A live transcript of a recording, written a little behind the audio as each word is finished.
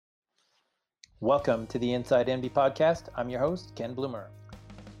Welcome to the Inside Envy podcast. I'm your host, Ken Bloomer.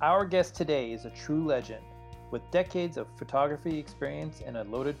 Our guest today is a true legend. With decades of photography experience and a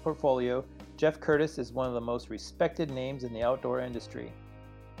loaded portfolio, Jeff Curtes is one of the most respected names in the outdoor industry.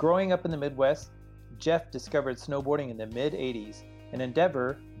 Growing up in the Midwest, Jeff discovered snowboarding in the mid-'80s, an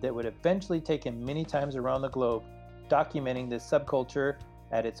endeavor that would eventually take him many times around the globe, documenting this subculture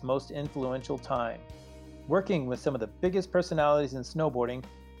at its most influential time. Working with some of the biggest personalities in snowboarding,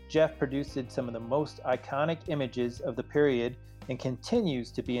 Jeff produced some of the most iconic images of the period and continues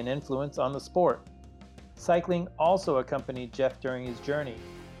to be an influence on the sport. Cycling also accompanied Jeff during his journey,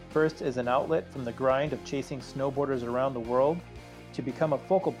 first as an outlet from the grind of chasing snowboarders around the world to become a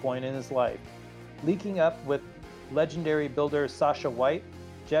focal point in his life. Linking up with legendary builder Sasha White,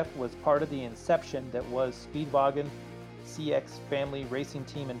 Jeff was part of the inception that was Speedwagon CX family racing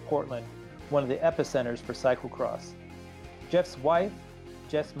team in Portland, one of the epicenters for cyclocross. Jeff's wife,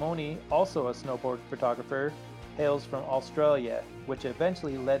 Jess Money, also a snowboard photographer, hails from Australia, which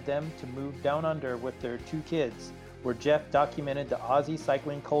eventually led them to move down under with their 2 kids, where Jeff documented the Aussie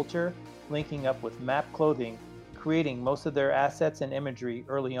cycling culture, linking up with MAP clothing, creating most of their assets and imagery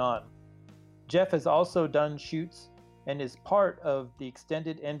early on. Jeff has also done shoots and is part of the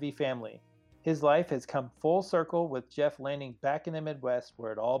extended Envy family. His life has come full circle with Jeff landing back in the Midwest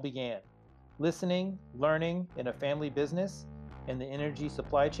where it all began. Listening, learning in a family business, in the energy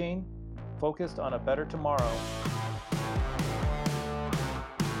supply chain, focused on a better tomorrow.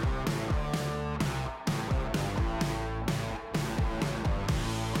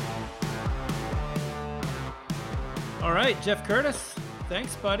 All right, Jeff Curtes,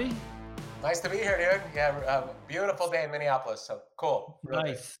 thanks, buddy. Nice to be here, dude. Yeah, beautiful day in Minneapolis. So cool. Real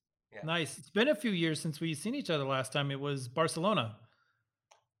Nice. Yeah. Nice. It's been a few years since we've seen each other last time. It was Barcelona.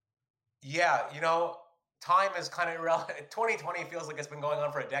 Yeah, time is kind of irrelevant. 2020 feels like it's been going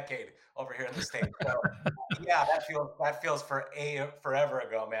on for a decade over here in the States. So yeah, that feels forever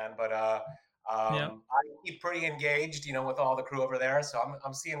ago, man. But I keep pretty engaged, with all the crew over there. So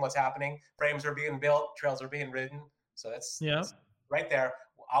I'm seeing what's happening. Frames are being built, trails are being ridden. So that's right there.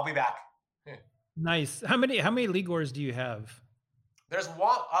 I'll be back. Nice. How many Ligors do you have? There's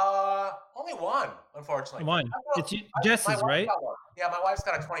one, only one, unfortunately. One. It's Jess's, right? Yeah, my wife's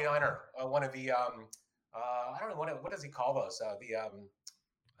got a 29er. One of the, I don't know what does he call those?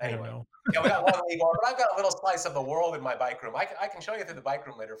 Anyway. Yeah, we got one Ligor, but I've got a little slice of the world in my bike room. I can show you through the bike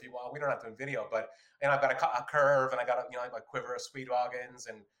room later if you want. We don't have to do video, but I've got a curve, and I got a quiver of Speedwagons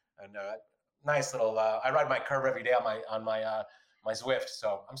and nice little. I ride my curve every day on my Zwift,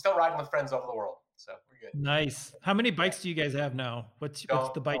 so I'm still riding with friends over the world. So we're good. Nice. How many bikes do you guys have now? What's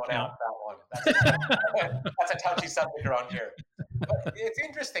the bike count? That one. That's a touchy subject around here. But it's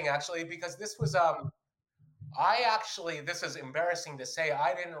interesting actually because this was this is embarrassing to say.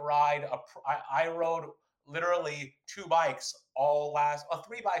 I didn't ride I rode literally 2 bikes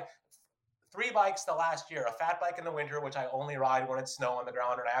three bikes the last year. A fat bike in the winter, which I only ride when it's snow on the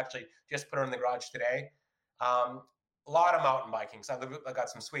ground, and I actually just put her in the garage today. A lot of mountain biking. So I got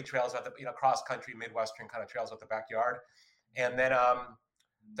some sweet trails at the cross country Midwestern kind of trails at the backyard, and then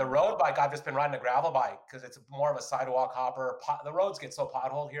the road bike I've just been riding a gravel bike because it's more of a sidewalk hopper. The roads get so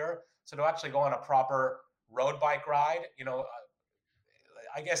potholed here, so to actually go on a proper road bike ride,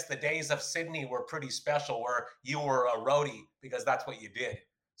 I guess the days of Sydney were pretty special, where you were a roadie because that's what you did.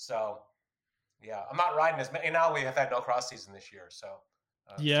 So yeah, I'm not riding as many now. We have had no cross season this year, so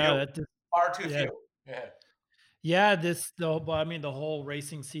far too few. Yeah. Yeah, the whole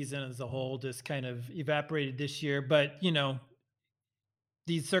racing season as a whole just kind of evaporated this year, but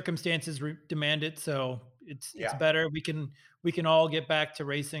these circumstances demand it, so it's better. We can all get back to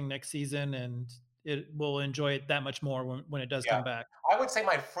racing next season, and we'll enjoy it that much more when it does come back. I would say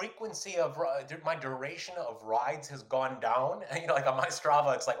my frequency of my duration of rides has gone down. Like on my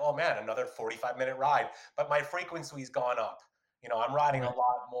Strava, it's like, oh man, another 45-minute ride, but my frequency's gone up. I'm riding a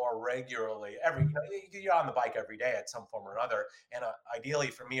lot more regularly. You're on the bike every day at some form or another. And ideally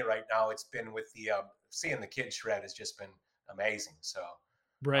for me right now, it's been with the seeing the kids shred has just been amazing. So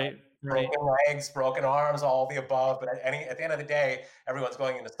broken legs, broken arms, all the above. But at the end of the day, everyone's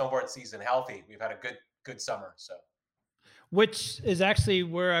going into snowboard season healthy. We've had a good summer. So, which is actually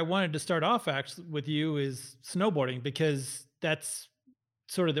where I wanted to start off actually with you is snowboarding, because that's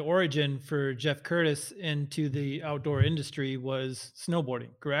sort of the origin for Jeff Curtes into the outdoor industry was snowboarding,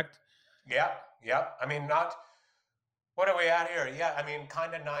 correct? Yeah. I mean, what are we at here? Yeah, I mean,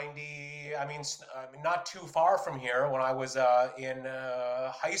 kind of 90. I mean, not too far from here. When I was in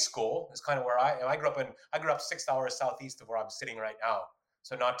high school, is kind of where I grew up. I grew up 6 hours southeast of where I'm sitting right now,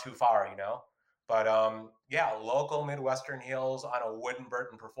 so not too far, But yeah, local Midwestern hills on a wooden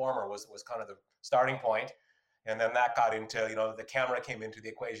Burton Performer was kind of the starting point, and then that got into, the camera came into the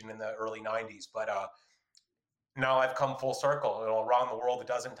equation in the early '90s. But now I've come full circle, around the world a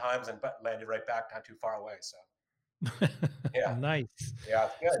dozen times and landed right back not too far away. So yeah, Nice. yeah,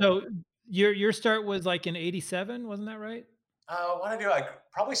 it's good. So your start was like in '87, wasn't that right? What did I do? Like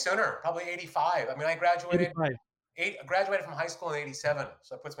probably sooner, probably '85. I mean, I graduated 85. graduated from high school in '87,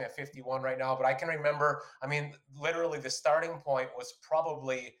 so that puts me at 51 right now. But I can remember, I mean, literally the starting point was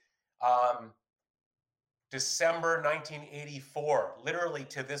probably um, December 1984, literally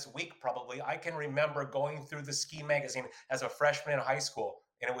to this week, probably. I can remember going through the Ski magazine as a freshman in high school,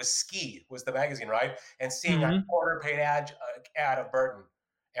 and it was Ski was the magazine, right? And seeing a Mhm. quarter page ad of Burton,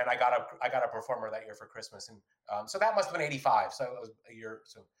 and I got a Performer that year for Christmas, and so that must have been '85. So it was a year.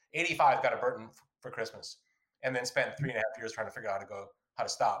 So '85 got a Burton for Christmas, and then spent 3.5 years trying to figure out how to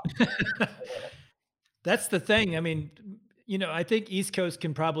stop. That's the thing. I mean, I think East Coast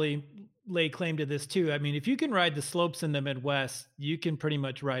can probably lay claim to this too. I mean, if you can ride the slopes in the Midwest, you can pretty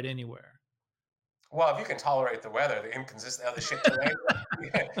much ride anywhere. Well, if you can tolerate the weather, the inconsistent, the shit terrain,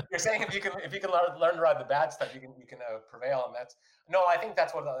 you're saying if you can learn to ride the bad stuff, you can prevail, and that's no. I think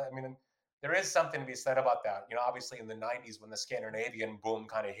that's what I mean. There is something to be said about that. Obviously in the '90s when the Scandinavian boom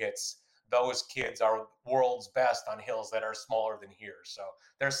kind of hits, those kids are world's best on hills that are smaller than here. So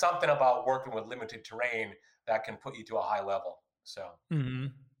there's something about working with limited terrain that can put you to a high level. So,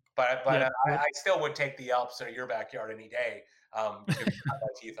 Mhm. but Yep, I, yep. I still would take the Alps or your backyard any day to cut my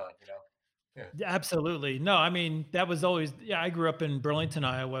teeth on. Yeah. Yeah, absolutely. No, I mean, that was always yeah, I grew up in Burlington,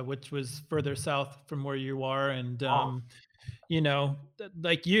 Iowa, which was further south from where you are, and, Oh,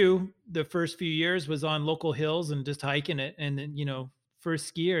 like you, the first few years was on local hills and just hiking it, and then, first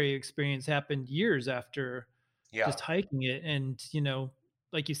ski area experience happened years after yeah. just hiking it, and,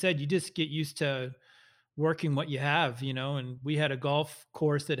 like you said, you just get used to working what you have, and we had a golf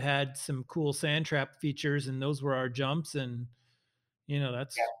course that had some cool sand trap features, and those were our jumps, and, Yeah,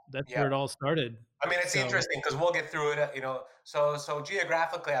 that's yeah. where it all started. I mean, it's So interesting because we'll get through it. So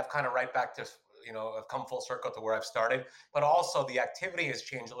geographically, I've kind of right back to I've come full circle to where I've started, but also the activity has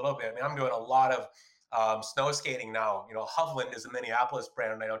changed a little bit. I mean, I'm doing a lot of snow skating now. Hovland is a Minneapolis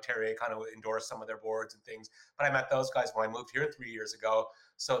brand, and I know Terry kind of endorsed some of their boards and things. But I met those guys when I moved here 3 years ago.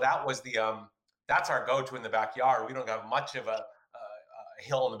 So that was that's our go-to in the backyard. We don't have much of a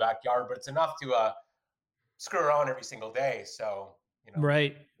hill in the backyard, but it's enough to screw around every single day. So,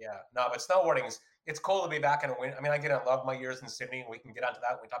 right. yeah, no, but snowboarding is it's cool to be back in a win. I mean, I love my years in Sydney. We can get onto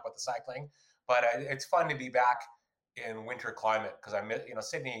that when we talk about the cycling, but it's fun to be back in winter climate because I miss,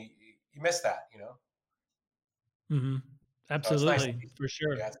 Sydney. You miss that. Mhm. So it's nice to Absolutely, be. for Yeah,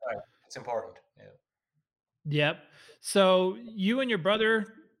 sure. it's nice. It's important. Yeah. Yep. So you and your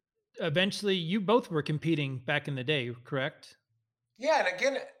brother, eventually you both were competing back in the day, correct? Yeah, and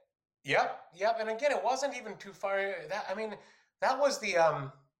again, yep, yep, and again, it wasn't even too far. That I mean, that was the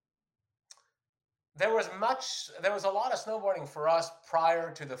there was a lot of snowboarding for us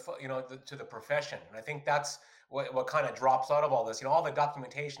prior to to the profession, and I think that's what kind of drops out of all this. All the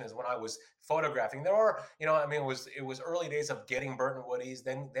documentation is when I was photographing. There were, I mean, it was early days of getting Burton Woodies,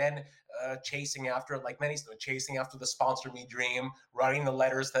 then chasing after, like many, chasing after the sponsor me dream, writing the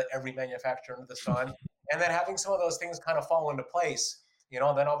letters to every manufacturer under the sun, and then having some of those things kind of fall into place. Then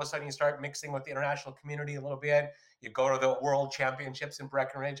all of a sudden you start mixing with the international community a little bit. You go to the World Championships in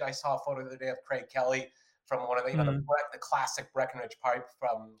Breckenridge. I saw a photo the other day of Craig Kelly from one of the Mhm. the classic Breckenridge pipe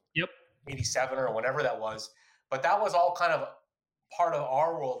from Yep. '87 or whenever that was. But that was all kind of part of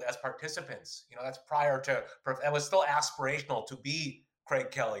our world as participants. That's prior to that was still aspirational to be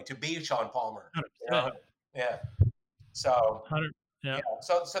Craig Kelly, to be Sean Palmer. You know, 100%. yeah. So 100 yeah. yeah.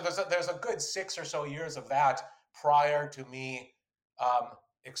 So there's a good 6 or so years of that prior to me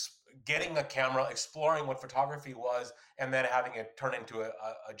getting a camera, exploring what photography was, and then having it turn into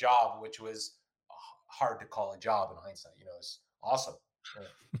a job, which was hard to call a job in hindsight. It's awesome. Yeah.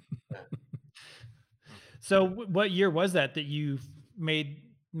 Yeah. Mm. So what year was that you made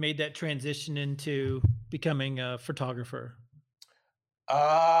that transition into becoming a photographer?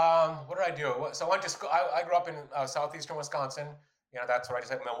 What did I do? So I went to school. I grew up in southeastern Wisconsin. That's where I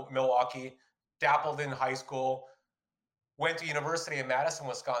just had Milwaukee. Dappled in high school. Went to university in Madison,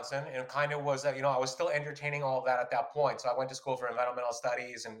 Wisconsin, and kind of was, I was still entertaining all of that at that point. So I went to school for environmental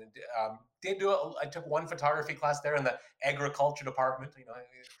studies and did do it. I took one photography class there in the agriculture department.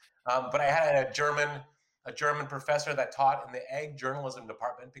 But I had a German professor that taught in the ag journalism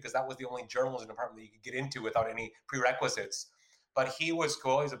department because that was the only journalism department that you could get into without any prerequisites. But he was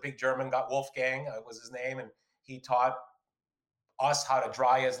cool. He's a big German. Got Wolfgang was his name, and he taught us how to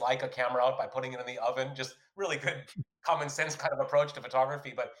dry his Leica camera out by putting it in the oven. Just really good common sense kind of approach to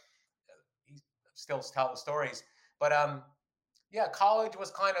photography, but he still tells stories. But yeah, college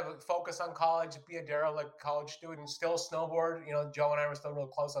was kind of a focus on college, be a derelict college student, still snowboard. You know, Joe and I were still real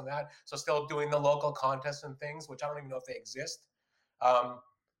close on that. So still doing the local contests and things, which I don't even know if they exist. Um,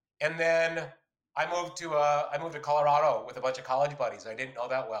 and then I moved to Colorado with a bunch of college buddies. I didn't know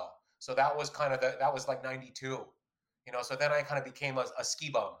that well. So that was kind of that was like 92, you know, so then I kind of became a ski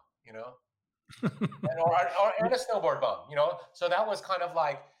bum, you know, and a snowboard bum, you know. So that was kind of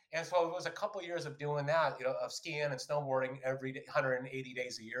like, and so it was a couple of years of doing that, you know, of skiing and snowboarding every day, 180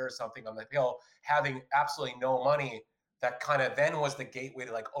 days a year or something on the hill, having absolutely no money. That kind of then was the gateway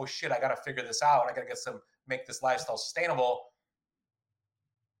to like, oh shit, I got to figure this out. I got to make this lifestyle sustainable.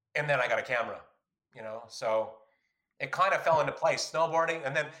 And then I got a camera, you know. So it kind of fell into place, snowboarding.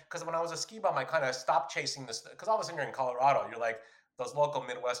 And then, because when I was a ski bum, I kind of stopped chasing this, because all of a sudden you're in Colorado, you're like, those local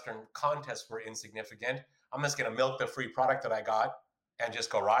Midwestern contests were insignificant. I'm just going to milk the free product that I got and just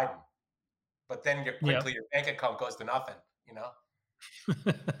go riding. But then Yeah. quickly your bank account goes to nothing, you know?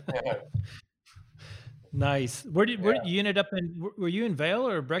 Yeah. Nice. Where Yeah. you ended up in? Were you in Vail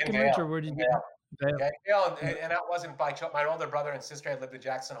or In Breckenridge, or Vail. where did In you get? Vail. Vail. Yeah, Vail, and that wasn't by choice. My older brother and sister had lived in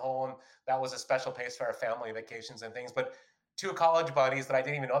Jackson Hole, and that was a special place for our family vacations and things. But two college buddies that I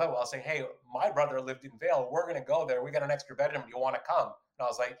didn't even know that well saying, "Hey, my brother lived in Vail. We're going to go there. We got an extra bedroom. Do you want to come?" And I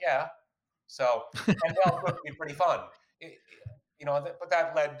was like, "Yeah." So, and Vail proved to be pretty fun. You know, but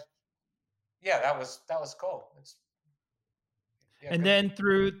that led. Yeah, that was cool. It's yeah, And good.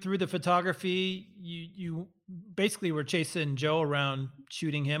 then through the photography, you basically were chasing Joe around,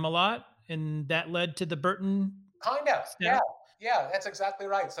 shooting him a lot, and that led to the Burton Kinda, yeah, stuff? yeah, that's exactly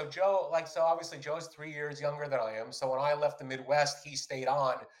right. So Joe, like, so obviously Joe's 3 years younger than I am. So when I left the Midwest, he stayed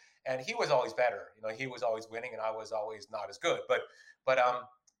on, and he was always better. You know, he was always winning, and I was always not as good. But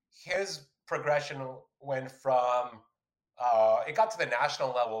his progression went from it got to the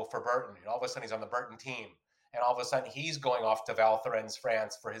national level for Burton. And all of a sudden, he's on the Burton team, and all of a sudden, he's going off to Val Thorens,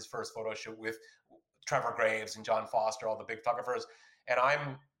 France, for his first photo shoot with Trevor Graves and John Foster, all the big photographers. And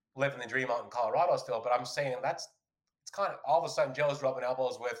I'm living the dream out in Colorado still, but I'm saying it's kind of all of a sudden Joe's rubbing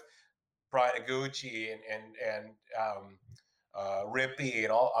elbows with Brian Iguchi and Rippy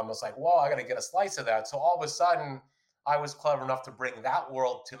and all. I'm just like, whoa, I got to get a slice of that. So all of a sudden, I was clever enough to bring that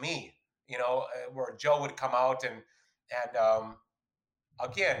world to me. You know, where Joe would come out and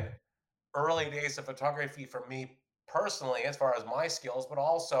again, early days of photography for me personally, as far as my skills, but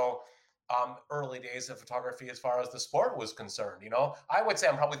also early days of photography as far as the sport was concerned. You know, I would say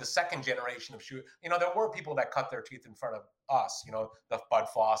I'm probably the second generation of shoot. You know, there were people that cut their teeth in front of us. You know, the Bud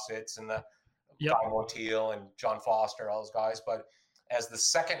Fawcett's and the Yep. Guy Motil and John Foster, all those guys. But as the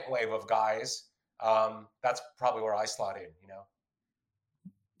second wave of guys, that's probably where I slot in. You know,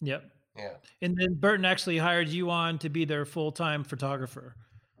 Yep. yeah. And then Burton actually hired you on to be their full-time photographer.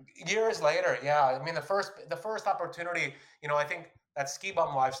 Years later, yeah. I mean, the first opportunity, you know, I think that ski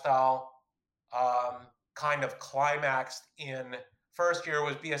bum lifestyle kind of climaxed in first year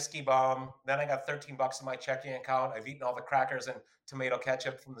was be a ski bum. Then I got 13 bucks in my checking account. I've eaten all the crackers and tomato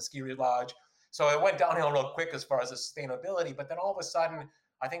ketchup from the ski lodge. So it went downhill real quick as far as the sustainability. But then all of a sudden,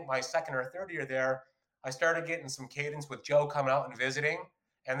 I think my second or third year there, I started getting some cadence with Joe coming out and visiting,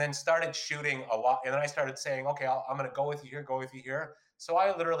 and then started shooting a lot. And then I started saying, okay, I'm going to go with you here, go with you here. So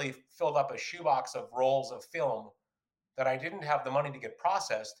I literally filled up a shoebox of rolls of film that I didn't have the money to get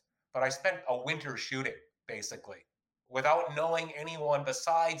processed, but I spent a winter shooting basically without knowing anyone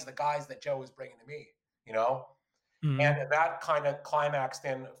besides the guys that Joe was bringing to me, you know? And Mhm. that kind of climaxed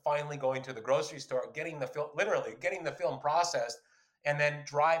in finally going to the grocery store, getting the film, literally getting the film processed, and then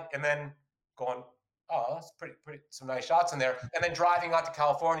going, oh, that's pretty, some nice shots in there. And then driving out to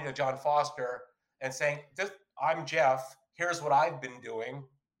California to John Foster and saying, I'm Jeff, here's what I've been doing.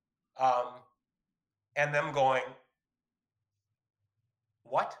 Um, and them going,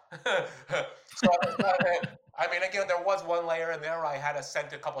 what? So I mean, again, there was one layer in there. I had to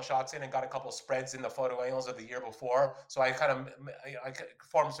sent a couple shots in and got a couple spreads in the photo angles of the year before. So I kind of I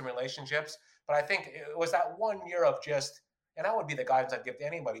formed some relationships. But I think it was that 1 year of just, and that would be the guidance I'd give to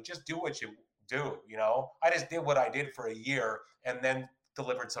anybody: just do what you do. You know, I just did what I did for a year and then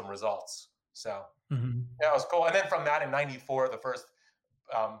delivered some results. So Mhm. yeah, it was cool. And then from that in '94, the first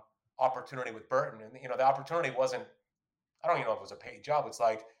um, opportunity with Burton, and you know, the opportunity wasn't, I don't even know if it was a paid job. It's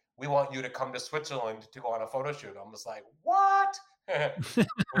like, we want you to come to Switzerland to go on a photo shoot. I'm just like, what?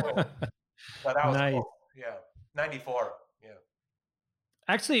 Cool. But that was Nice. cool. Yeah. 94. Yeah.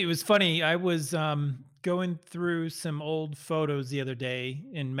 Actually, it was funny. I was going through some old photos the other day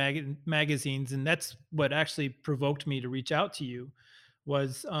in magazines, and that's what actually provoked me to reach out to you.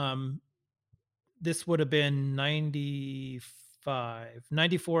 Was this would have been 95,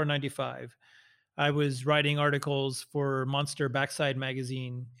 94, 95. I was writing articles for Monster Backside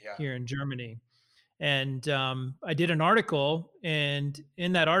magazine Yeah. here in Germany. And I did an article, and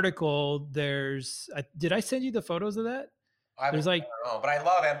in that article, did I send you the photos of that? I haven't, There's I like, don't know, but I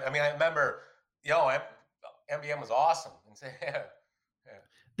love I mean, I remember, MBM was awesome.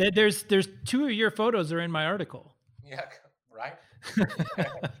 Yeah, there's two of your photos are in my article. yeah, right.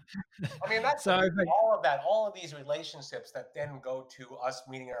 I mean, that's So I was like, all of that, all of these relationships that then go to us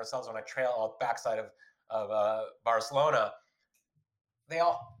meeting ourselves on a trail out backside of Barcelona. They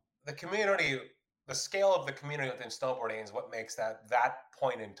all the community, the scale of the community within snowboarding is what makes that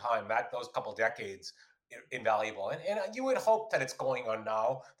point in time, that those couple decades invaluable. And you would hope that it's going on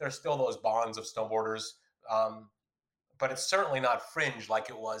now. There's still those bonds of snowboarders. But it's certainly not fringe like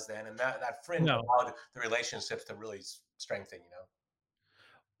it was then, and that fringe no. allowed the relationships to really strengthen.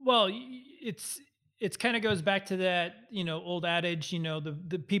 Well, it's kind of goes back to that, old adage,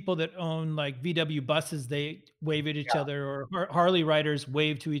 the people that own like VW buses, they wave at each Yeah, other, or Harley riders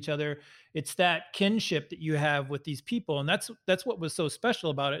wave to each other. It's that kinship that you have with these people. And that's what was so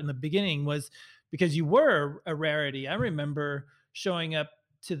special about it in the beginning, was because you were a rarity. I remember showing up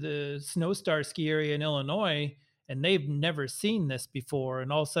to the Snowstar ski area in Illinois, and they've never seen this before.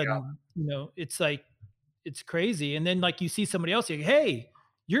 And all of a yeah, sudden, it's like, it's crazy. And then like you see somebody else, you're like, hey,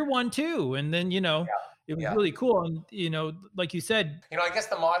 you're one too. And then, it was yeah. really cool. And, like you said, I guess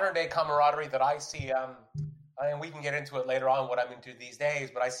the modern day camaraderie that I see, and we can get into it later on what I'm into these days,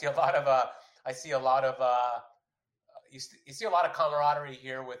 but I see a lot of, you see a lot of camaraderie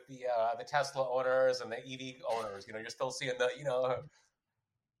here with the Tesla owners and the EV owners. You're still seeing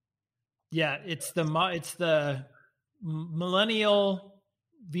yeah, it's the millennial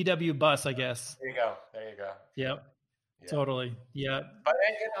VW bus, I guess. there you go, there you go. Yep. Yeah. Totally. Yeah. But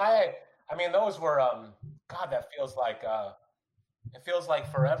I mean, those were, God, that feels like, it feels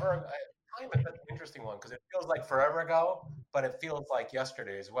like forever. Time is such an interesting one because it feels like forever ago, but it feels like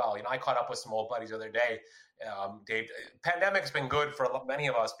yesterday as well. I caught up with some old buddies the other day. Dave, pandemic's been good for many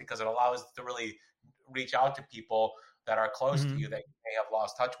of us because it allows us to really reach out to people that are close to you that you may have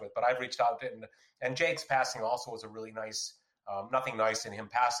lost touch with. But I've reached out to, and Jake's passing also was a really nice. Nothing nice in him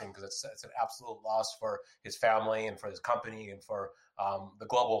passing because it's an absolute loss for his family and for his company and for the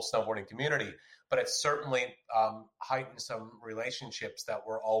global snowboarding community. But it certainly heightened some relationships that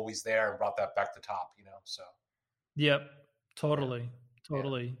were always there and brought that back to top. So. Yep. Totally.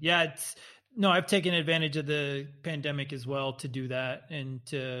 Yeah. I've taken advantage of the pandemic as well to do that and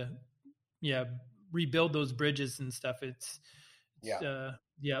to, rebuild those bridges and stuff.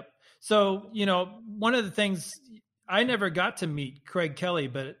 Yep. So, one of the things, I never got to meet Craig Kelly,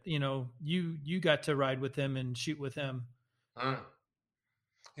 but you got to ride with him and shoot with him.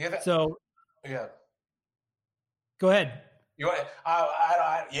 Yeah. So yeah. Go ahead. You want?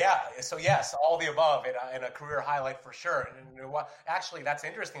 Yeah. So yes, all the above in a career highlight for sure. And actually, that's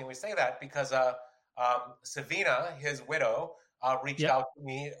interesting. We say that because Savina, his widow, reached out to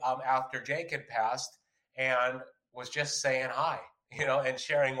me after Jake had passed and was just saying hi. And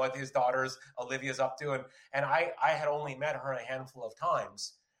sharing what his daughter's Olivia's up to, and I had only met her a handful of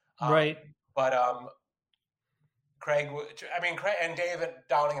times, right? But Craig and David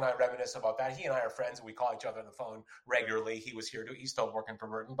Downing and I reminisce about that. He and I are friends. We call each other on the phone regularly. He was here too. He's still working for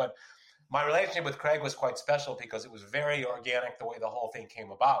Burton, but my relationship with Craig was quite special because it was very organic the way the whole thing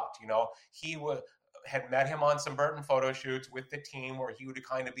came about. He had met him on some Burton photo shoots with the team where he would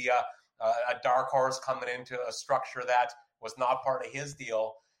kind of be a dark horse coming into a structure that was not part of his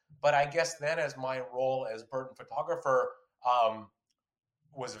deal. But I guess then as my role as Burton photographer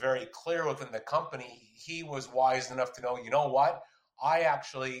was very clear within the company, he was wise enough to know, what? I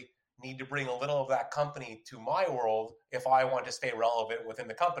actually need to bring a little of that company to my world if I want to stay relevant within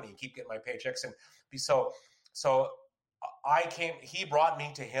the company and keep getting my paychecks and be so he brought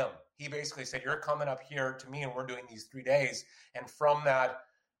me to him. He basically said, you're coming up here to me and we're doing these 3 days. And from that,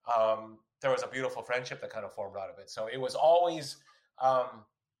 there was a beautiful friendship that kind of formed out of it. So it was always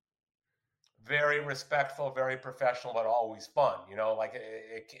very respectful, very professional, but always fun. You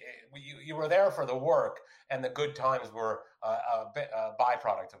were there for the work, and the good times were a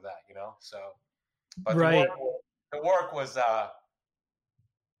byproduct of that. So, but right. the work was a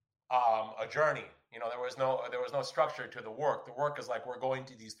journey. There was no structure to the work. The work is like, we're going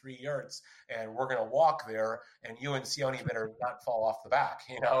to these 3 yurts and we're going to walk there, and you and Sione better not fall off the back,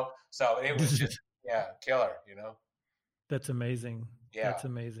 So it was just, killer, That's amazing. Yeah. That's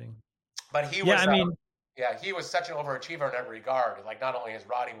amazing. But he was, Yeah, he was such an overachiever in every regard. Like not only his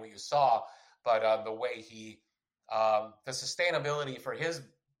riding, what you saw, but the way the sustainability for his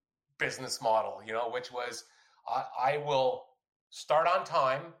business model, which was I will start on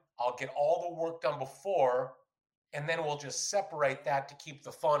time, I'll get all the work done before, and then we'll just separate that to keep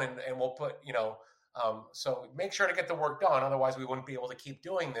the fun, and we'll put, so make sure to get the work done. Otherwise, we wouldn't be able to keep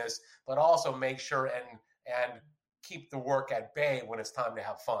doing this, but also make sure and keep the work at bay when it's time to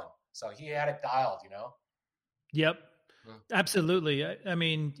have fun. So he had it dialed. Yep. Absolutely. I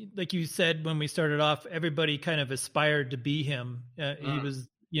mean, like you said, when we started off, everybody kind of aspired to be him. He was,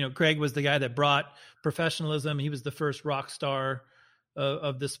 Craig was the guy that brought professionalism. He was the first rock star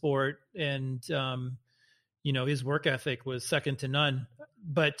of the sport. And, his work ethic was second to none.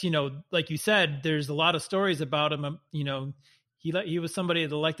 But, like you said, there's a lot of stories about him. He was somebody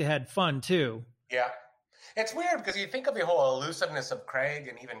that liked to have fun too. Yeah. It's weird because you think of the whole elusiveness of Craig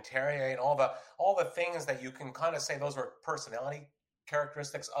and even Terrier and all the things that you can kind of say those were personality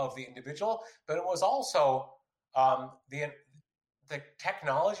characteristics of the individual, but it was also the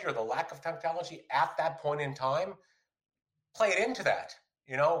technology or the lack of technology at that point in time played into that.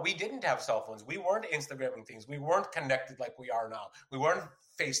 We didn't have cell phones. We weren't Instagramming things. We weren't connected like we are now. We weren't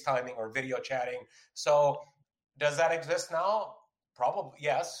FaceTiming or video chatting. So does that exist now? Probably,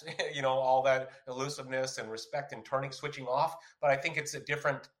 yes. All that elusiveness and respect and switching off. But I think it's a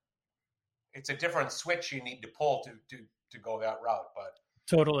different switch you need to pull to go that route. But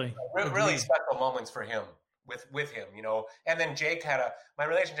totally, really special moments for him with him. And then Jake my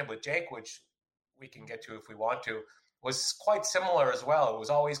relationship with Jake, which we can get to if we want to, was quite similar as well. It was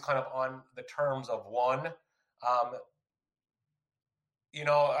always kind of on the terms of one. I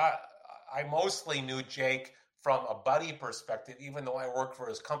mostly knew Jake from a buddy perspective, even though I worked for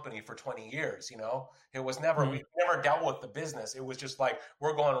his company for 20 years, it was never, we never dealt with the business. It was just like,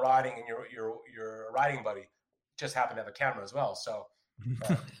 we're going riding and you're a riding buddy. Just happened to have a camera as well. So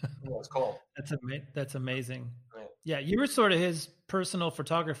it was cool. That's amazing. Yeah. You were sort of his personal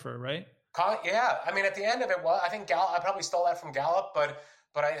photographer, right? Yeah. I mean, at the end of it, I think I probably stole that from Gallup, but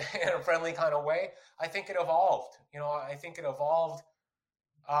I, in a friendly kind of way, I think it evolved, I think it evolved,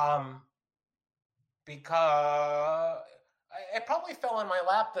 because it probably fell in my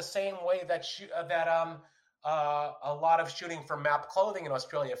lap the same way that a lot of shooting for MAP clothing in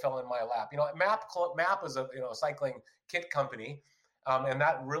Australia fell in my lap. MAP is a cycling kit company, and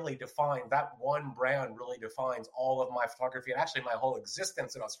that one brand really defines all of my photography and actually my whole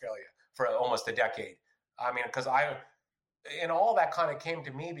existence in Australia for almost a decade. I mean, because all that kind of came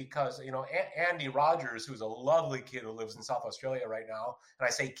to me because, Andy Rogers, who's a lovely kid who lives in South Australia right now, and I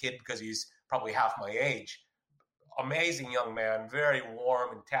say kid because he's probably half my age, amazing young man, very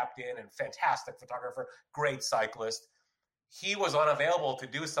warm and tapped in and fantastic photographer, great cyclist. He was unavailable to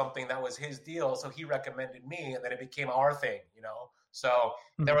do something that was his deal, so he recommended me, and then it became our thing, So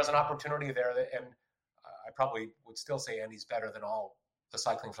there was an opportunity there, and I probably would still say Andy's better than all the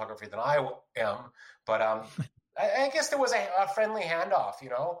cycling photography than I am, but I guess there was a friendly handoff,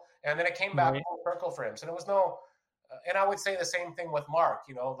 and then it came back full circle for him. So there was no, and I would say the same thing with Mark,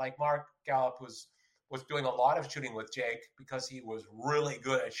 like Mark Gallup was doing a lot of shooting with Jake because he was really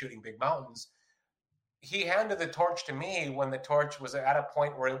good at shooting big mountains. He handed the torch to me when the torch was at a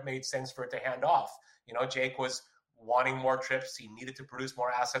point where it made sense for it to hand off. Jake was wanting more trips. He needed to produce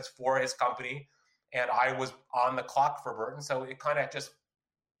more assets for his company, and I was on the clock for Burton. So it kind of just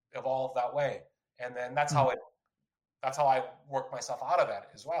evolved that way. And then that's how I worked myself out of that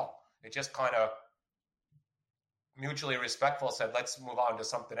as well. It just kind of mutually respectful said, let's move on to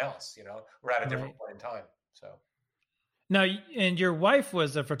something else. We're at a different point in time. So now, and your wife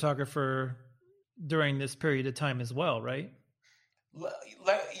was a photographer during this period of time as well, right?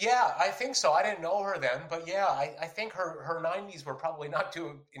 Yeah, I think so. I didn't know her then, but yeah, I think her 90s were probably not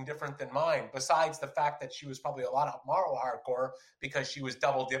too indifferent than mine, besides the fact that she was probably a lot more hardcore because she was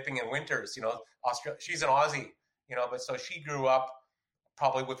double dipping in winters. She's an Aussie, but so she grew up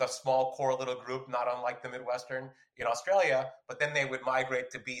probably with a small core little group, not unlike the Midwestern in Australia, but then they would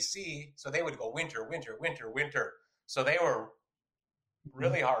migrate to BC. So they would go winter, winter, winter, winter. So they were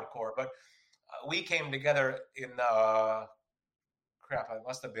really hardcore, but we came together in, it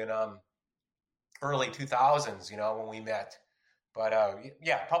must have been early 2000s, when we met. But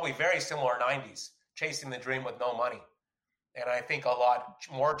yeah, probably very similar 90s, chasing the dream with no money. And I think a lot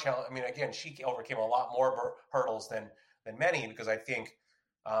more challenge. I mean, again, she overcame a lot more hurdles than many, because I think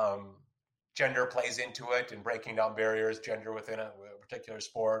gender plays into it, and breaking down barriers, gender within a particular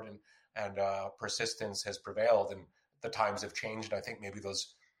sport, and persistence has prevailed, and the times have changed. And I think maybe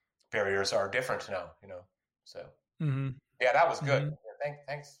those barriers are different now, So yeah, that was good.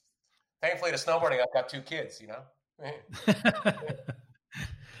 Thanks Thankfully, to snowboarding, I've got 2 kids.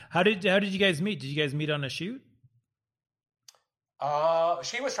 How did you guys meet? Did you guys meet on a shoot?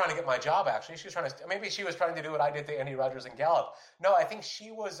 She was trying to get my job. Actually, maybe she was trying to do what I did to Andy Rogers and Gallup. No, I think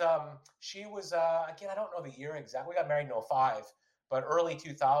she was again. I don't know the year exactly. We got married in 2005, but early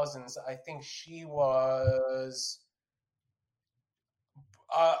 2000s. I think she was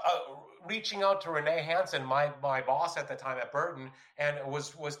reaching out to Renee Hansen, my boss at the time at Burton, and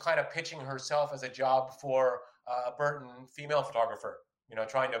was kind of pitching herself as a job for a Burton female photographer.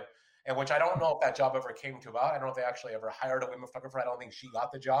 Trying to, and which I don't know if that job ever came to about. I don't know if they actually ever hired a women photographer. I don't think she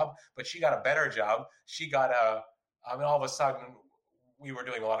got the job, but she got a better job. She got all of a sudden we were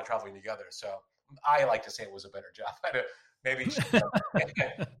doing a lot of traveling together. So I like to say it was a better job. Maybe she, but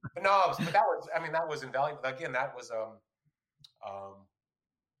no, but that was invaluable. Again, that was,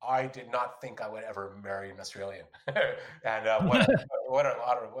 I did not think I would ever marry an Australian, and what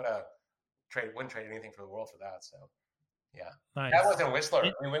a trade! Wouldn't trade anything for the world for that. So, yeah, nice. That was in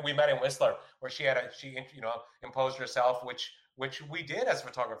Whistler. We met in Whistler, where she imposed herself, which we did as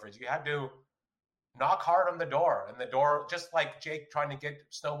photographers. You had to knock hard on the door, and the door, just like Jake trying to get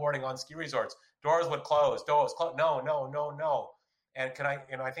snowboarding on ski resorts, doors would close. Doors close. No. And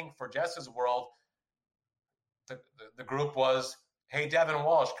I think for Jess's world, the group was, hey, Devin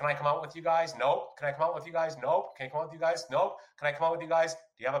Walsh, can I come out with you guys? Nope. Can I come out with you guys? Nope. Can I come out with you guys? Nope. Can I come out with you guys? Do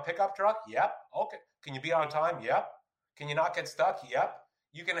you have a pickup truck? Yep. Okay. Can you be on time? Yep. Can you not get stuck? Yep.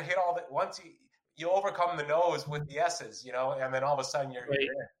 You can hit all the, once you overcome the no's with the S's, and then all of a sudden you're in.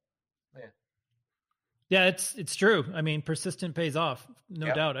 Yeah, it's true. I mean, persistent pays off,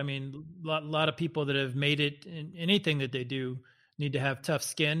 no doubt. I mean, a lot of people that have made it in anything that they do need to have tough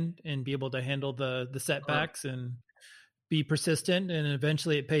skin and be able to handle the setbacks and be persistent, and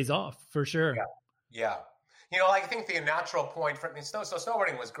eventually it pays off for sure. Yeah. I think the natural point for me, so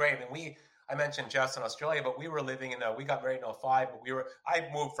snowboarding was great. And I mentioned Jess in Australia, but we were living we got married in 2005, but I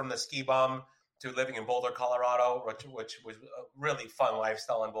moved from the ski bum to living in Boulder, Colorado, which was a really fun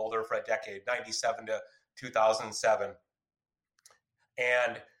lifestyle in Boulder for a decade, 97 to 2007.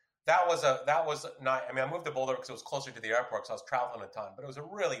 And that was not, I moved to Boulder because it was closer to the airport, because I was traveling a ton, but it was a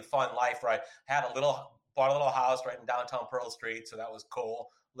really fun life where I had bought a little house right in downtown Pearl Street. So that was cool.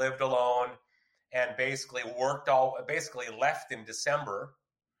 Lived alone and basically left in December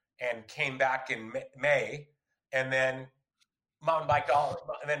and came back in May, and then rode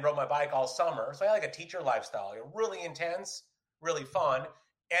my bike all summer. So I had like a teacher lifestyle, really intense, really fun,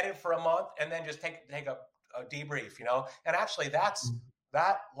 edit for a month, and then just take a debrief, and actually that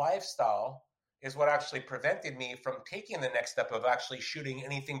lifestyle is what actually prevented me from taking the next step of actually shooting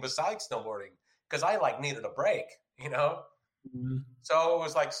anything besides snowboarding. Because I needed a break, Mm-hmm. So it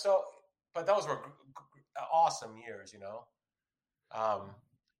was but those were awesome years,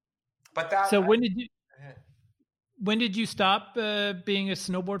 But that. So when did you stop being a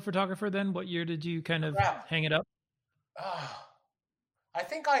snowboard photographer? Then what year did you kind of hang it up? I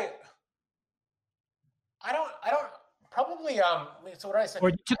think I don't. Probably. So what did I say? Or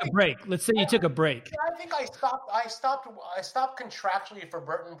you took a break. Let's say you took a break. I think I stopped contractually for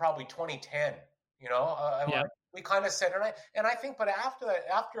Burton probably 2010. We kind of said, and I think, but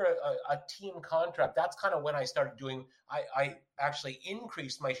after a team contract, that's kind of when I started doing. I actually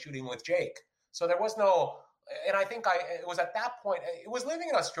increased my shooting with Jake. So there was no, and I think it was at that point. It was living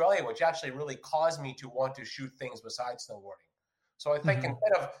in Australia, which actually really caused me to want to shoot things besides snowboarding. So I think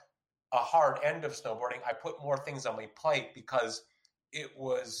instead of a hard end of snowboarding, I put more things on my plate because it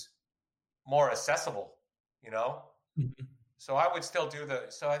was more accessible, Mm-hmm. So I would still do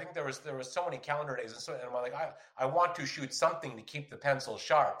so I think there was so many calendar days, and I'm like, I want to shoot something to keep the pencil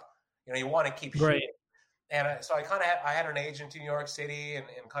sharp. You want to keep shooting. And so I had an agent in New York City, and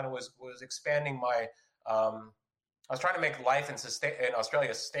kind of was expanding my, I was trying to make life in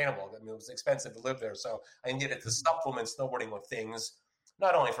Australia sustainable. It was expensive to live there. So I needed to supplement snowboarding with things,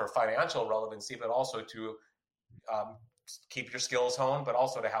 not only for financial relevancy, but also to keep your skills honed, but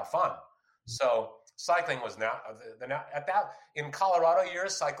also to have fun. So cycling was in Colorado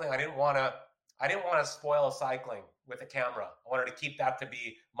years, cycling, I didn't want to spoil cycling with a camera. I wanted to keep that to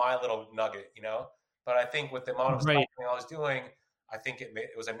be my little nugget, But I think with the amount of cycling I was doing, I think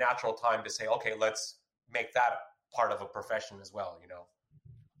it was a natural time to say, okay, let's make that part of a profession as well,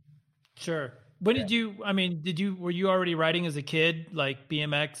 Sure. When did you, were you already riding as a kid, like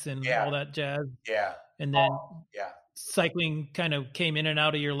BMX and all that jazz? Yeah. And then cycling kind of came in and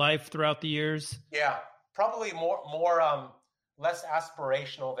out of your life throughout the years? Yeah, probably more less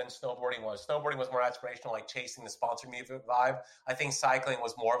aspirational than snowboarding was. Snowboarding was more aspirational, like chasing the sponsor me vibe. I think cycling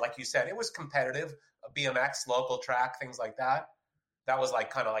was more, like you said, it was competitive, BMX, local track, things like that. That was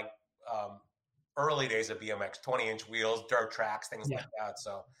kind of like early days of BMX, 20-inch wheels, dirt tracks, things like that.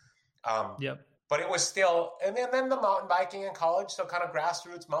 So, Yep. but it was still, and then the mountain biking in college, so kind of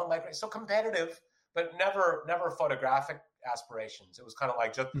grassroots mountain biking, so competitive, but never photographic aspirations. It was kind of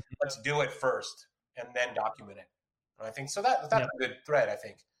like, just let's do it first and then document it. And I think so that's a good thread. I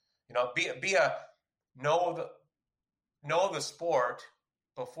think, know the sport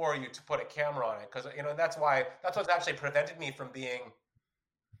before you to put a camera on it, because that's what's actually prevented me from being,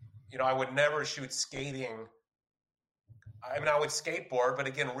 I would never shoot skating. I mean, I would skateboard, but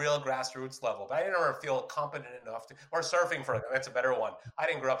again, real grassroots level. But I didn't ever feel competent enough to, or surfing for that's a better one. I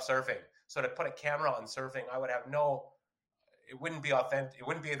didn't grow up surfing, so to put a camera on surfing, I would have it wouldn't be authentic. It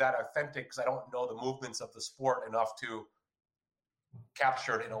wouldn't be that authentic because I don't know the movements of the sport enough to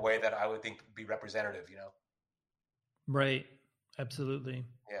capture it in a way that I would think would be representative. Right. Absolutely.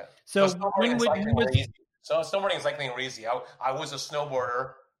 Yeah. So snowboarding and cycling were easy. I was a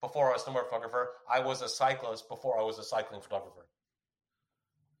snowboarder before I was a snowboard photographer. I was a cyclist before I was a cycling photographer.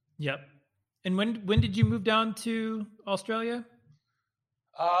 Yep. And when did you move down to Australia?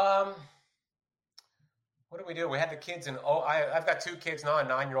 What did we do? We had the kids I've got 2 kids now, a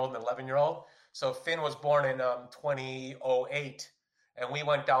 9-year-old and an 11-year-old. So Finn was born in 2008, and we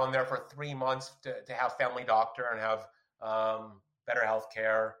went down there for 3 months to have family doctor and have better health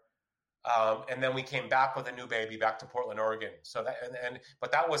care. And then we came back with a new baby back to Portland, Oregon. So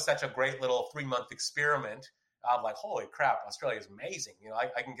but that was such a great little 3-month experiment. I'm like, holy crap, Australia is amazing.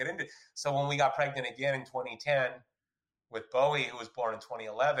 I can get into it. So when we got pregnant again in 2010 with Bowie, who was born in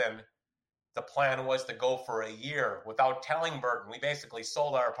 2011, the plan was to go for a year without telling Burton. We basically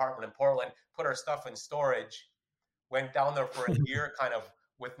sold our apartment in Portland, put our stuff in storage, went down there for a year, kind of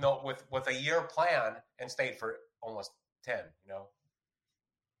with a year plan, and stayed for almost 10.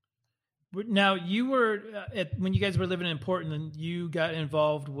 Now, you were when you guys were living in Portland, you got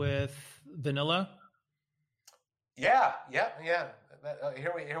involved with Vanilla. Yeah.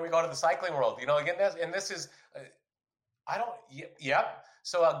 Here we go to the cycling world. Again, this is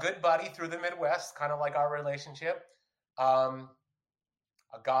So a good buddy through the Midwest, kind of like our relationship. A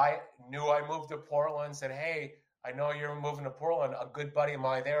guy knew I moved to Portland, said, "Hey, I know you're moving to Portland. A good buddy of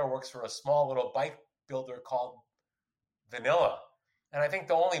mine there works for a small little bike builder called Vanilla." And I think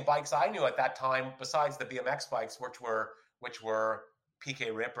the only bikes I knew at that time, besides the BMX bikes, which were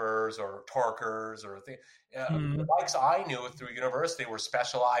PK Rippers or Torkers or the bikes I knew through university were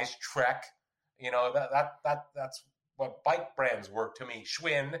Specialized, Trek. That's what bike brands were to me.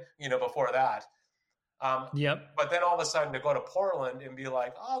 Schwinn, before that. Yep. But then all of a sudden to go to Portland and be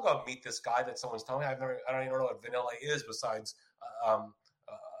like, I'll go meet this guy that someone's telling me. I don't even know what vanilla is besides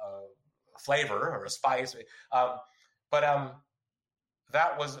flavor or a spice.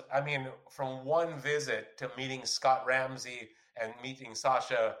 That was, from one visit to meeting Scott Ramsey and meeting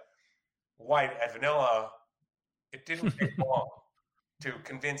Sasha White at Vanilla, it didn't take long to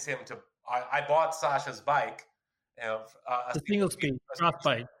convince him to. I bought Sasha's bike, a single speed cross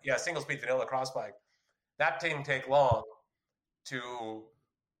bike. Yeah, single speed Vanilla cross bike. That didn't take long to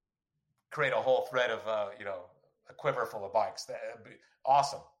create a whole thread of a quiver full of bikes.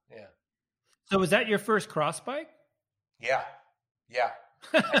 Awesome, yeah. So was that your first cross bike? Yeah.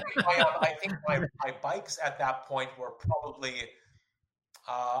 I think my bikes at that point were probably.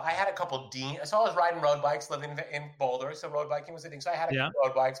 I had a couple so I was riding road bikes, living in Boulder, so road biking was a thing. So I had a couple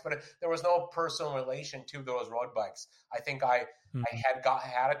road bikes, but there was no personal relation to those road bikes. I think I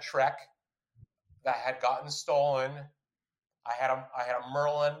had a Trek that had gotten stolen. I had a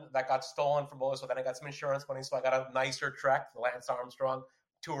Merlin that got stolen from Boulder, so then I got some insurance money, so I got a nicer Trek, the Lance Armstrong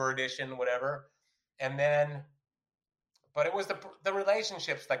Tour Edition, whatever. And then, but it was the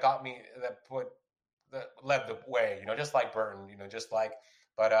relationships that got me, that led the way, just like Burton,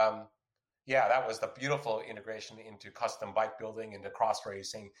 that was the beautiful integration into custom bike building, into cross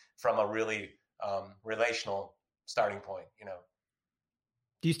racing from a really relational starting point,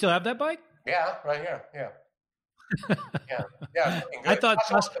 Do you still have that bike? Yeah, right here. Yeah. Yeah. I thought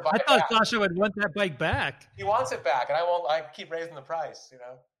Sasha would want that bike back. He wants it back, and I keep raising the price,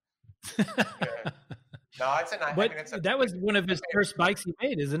 Yeah. No, it's a nice. But that was one of his first bikes he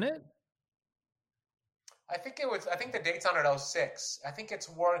made, isn't it? I think the date's on it 06. I think it's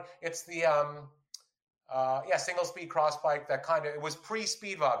the single speed cross bike that it was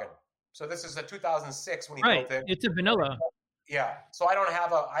pre-Speedwagon. So this is a 2006 when he built it. It's a Vanilla. Yeah. So I don't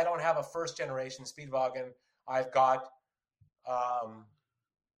have a first generation Speedwagon. I've got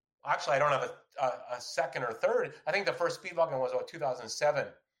actually I don't have a second or third. I think the first Speedwagon was 2007.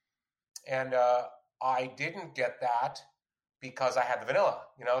 And I didn't get that because I had the Vanilla,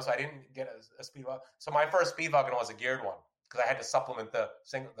 so I didn't get a Speedwagon. So my first Speedwagon was a geared one. because I had to supplement the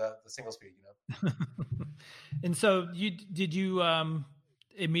single speed, And so did you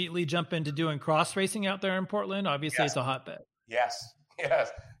immediately jump into doing cross racing out there in Portland? Obviously, Yes. it's a hotbed. Yes.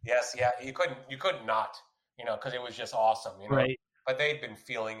 Yeah. You couldn't not, because it was just awesome, Right. But they'd been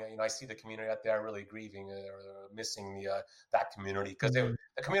feeling, I see the community out there really grieving or missing that community, because Mm-hmm.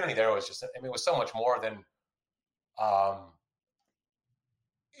 the community there was just, it was so much more than,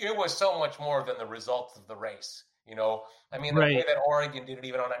 it was so much more than the results of the race. The way that Oregon did it,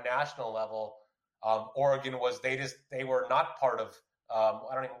 even on a national level, Oregon was, they were not part of, I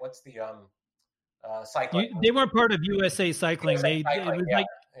don't even, what's the cycling? They weren't part of USA Cycling. It was like,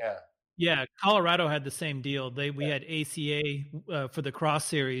 yeah. Yeah, Colorado had the same deal. We had ACA for the cross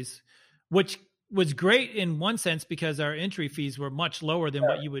series, which was great in one sense because our entry fees were much lower than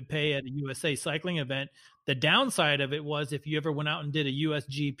what you would pay at a USA Cycling event. The downside of it was if you ever went out and did a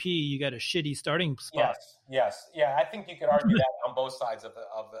USGP, you got a shitty starting spot. Yes. Yeah, I think you could argue that on both sides of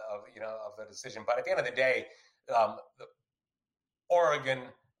the decision. But at the end of the day, the Oregon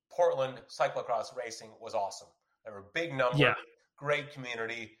Portland cyclocross racing was awesome. There were big numbers, great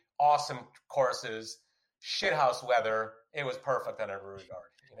community, awesome courses, shithouse weather. It was perfect in every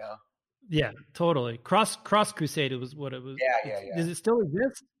regard, Yeah, totally. Cross Crusade was what it was. Yeah. Does it still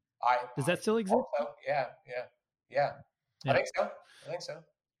exist? Does that still exist? So. Yeah. I think so.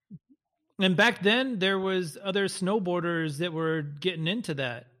 And back then, there was other snowboarders that were getting into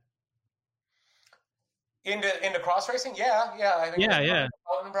that. Into cross racing, yeah. I think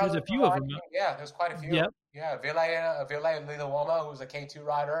There's a few of them. Yeah, there's quite a few. Yep. Yeah, Ville Lilawoma, who's a K2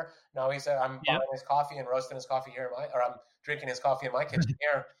 rider. Now he said, I'm buying his coffee and roasting his coffee here, I'm drinking his coffee in my kitchen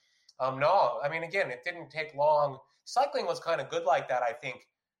here. No, again, it didn't take long. Cycling was kind of good like that, I think,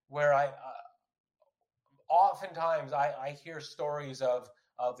 where oftentimes I hear stories of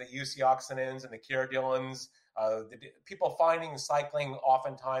the UC Oxenins and the Kier Dillons, the people finding cycling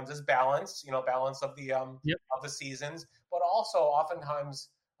oftentimes as balance, balance of the of the seasons, but also oftentimes,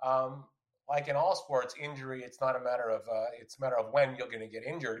 like in all sports, injury. It's not a matter of it's a matter of when you're going to get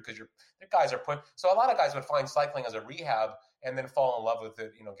injured, because the guys are So a lot of guys would find cycling as a rehab and then fall in love with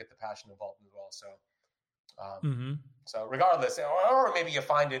it, get the passion involved as well. So, so regardless, or maybe you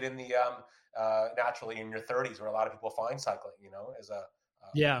find it in the naturally in your 30s, where a lot of people find cycling, as a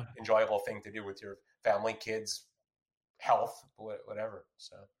enjoyable thing to do with your family, kids, health, whatever.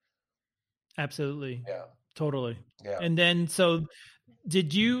 So absolutely, totally. Yeah. And then, so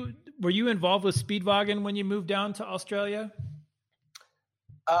were you involved with Speedwagon when you moved down to Australia?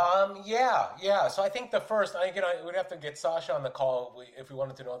 Yeah. So I think the first, we'd have to get Sasha on the call if we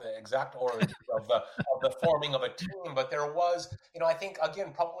wanted to know the exact origin of the forming of a team. But there was, I think,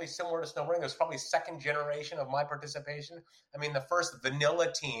 again, probably similar to snowboarding, there's probably second generation of my participation. The first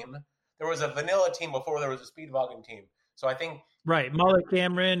vanilla team, there was a vanilla team before there was a Speedwagon team. So I think Molly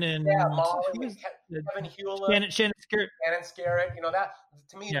Cameron and Kevin Hewlett, Shannon Scarrett. That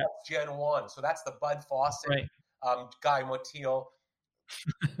to me that's Gen 1. So that's the Bud Fawcett, Guy Motil.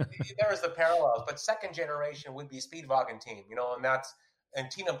 There's the parallels, but second generation would be Speedwagon team,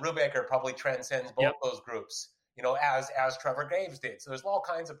 and Tina Brubaker probably transcends both those groups, as Trevor Graves did. So there's all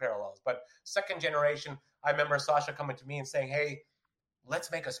kinds of parallels. But second generation, I remember Sasha coming to me and saying, "Hey,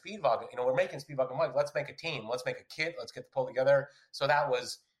 let's make a Speedwagon. We're making Speedwagon Mike. Let's make a team. Let's make a kit. Let's get the pull together." So that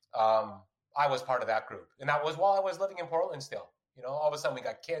was, I was part of that group, and that was while I was living in Portland still. All of a sudden we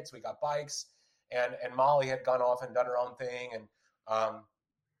got kits, we got bikes, and Molly had gone off and done her own thing, and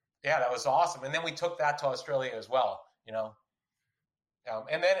that was awesome. And then we took that to Australia as well,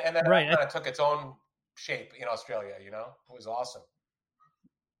 and then it kind of took its own shape in Australia. It was awesome.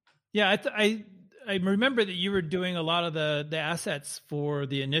 Yeah, I remember that you were doing a lot of the assets for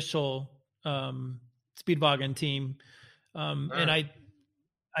the initial Speedwagon team, and I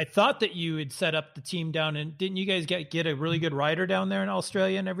thought that you had set up the team down, and didn't you guys get a really good rider down there in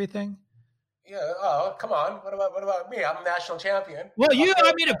Australia and everything? Yeah. Oh, come on. What about me? I'm a national champion. Well,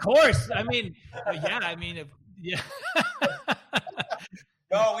 of course. Yeah.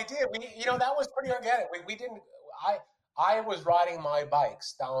 No, we did. That was pretty organic. We didn't. I was riding my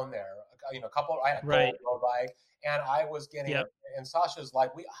bikes down there. A couple. I had a road bike, and I was getting. And Sasha's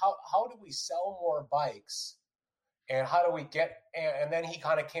like, how do we sell more bikes? And how do we get? And then he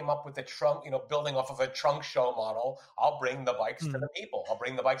kind of came up with the trunk, building off of a trunk show model. I'll bring the bikes to the people. I'll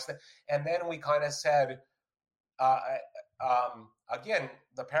bring the bikes and then we kind of said, again,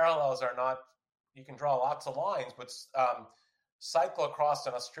 the parallels are not. You can draw lots of lines, but cyclocross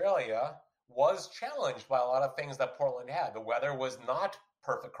in Australia was challenged by a lot of things that Portland had. The weather was not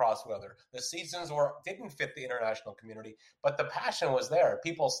perfect cross weather. The seasons didn't fit the international community, but the passion was there.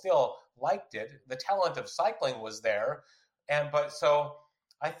 People still liked it. The talent of cycling was there. But so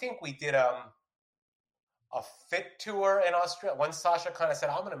I think we did a fit tour in Australia. Once Sasha kind of said,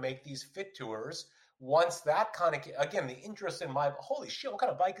 I'm going to make these fit tours. Once that kind of, again, the interest in holy shit, what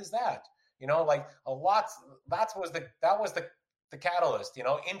kind of bike is that? Like a lot, that was the catalyst,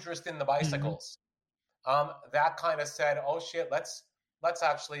 interest in the bicycles. That kind of said, oh shit, let's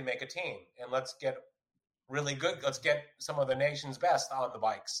actually make a team and let's get really good. Let's get some of the nation's best on the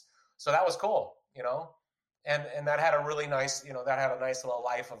bikes. So that was cool, and that had a really nice, that had a nice little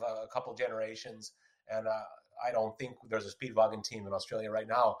life of a couple generations. And I don't think there's a Speedwagon team in Australia right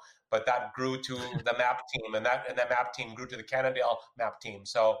now, but that grew to the MAP team, and the MAP team grew to the Cannondale MAP team.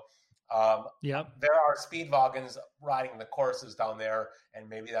 So there are Speedwagons riding the courses down there, and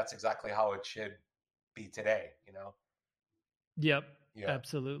maybe that's exactly how it should be today, Yep. Yeah.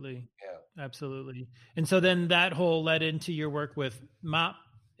 Absolutely. Yeah. Absolutely. And so then that whole led into your work with MAP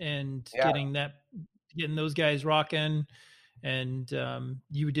and getting those guys rocking, and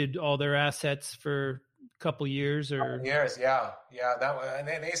you did all their assets for a couple years or years. Yeah. And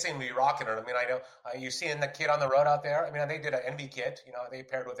they seem to be rocking it. I mean, I know you seeing the kit on the road out there. I mean, they did an Envy kit. They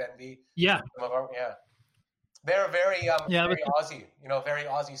paired with Envy. Yeah. They're very very Aussie. Very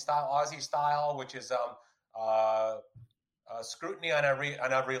Aussie style, which is scrutiny on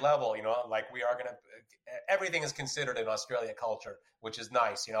every level. Like we are gonna. Everything is considered in Australia culture, which is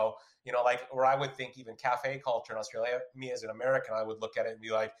nice. Like where I would think even cafe culture in Australia, me as an American, I would look at it and be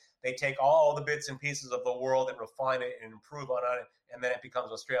like, they take all the bits and pieces of the world and refine it and improve on it, and then it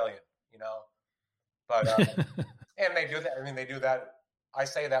becomes Australian, But and they do that. I mean, they do that. I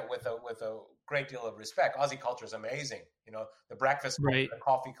say that with a great deal of respect. Aussie culture is amazing. The breakfast culture, the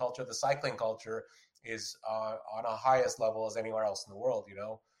coffee culture, the cycling culture is on a highest level as anywhere else in the world.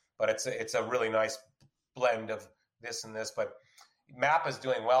 But it's a really nice blend of this and this. But MAP is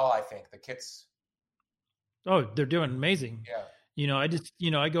doing well, I think. The kits. Oh, they're doing amazing. Yeah. I just,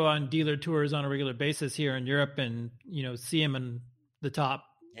 I go on dealer tours on a regular basis here in Europe and, see them in the top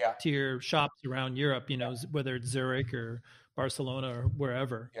tier shops around Europe, whether it's Zurich or Barcelona or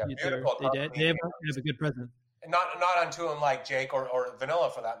wherever. Yeah, they have a good presence. Not onto them like Jake or Vanilla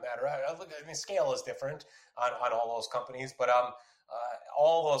for that matter. I mean, scale is different on all those companies, but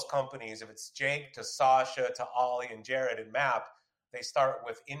all those companies, if it's Jake to Sasha to Ollie and Jared and MAP, they start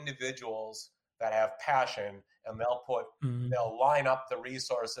with individuals that have passion, and they'll line up the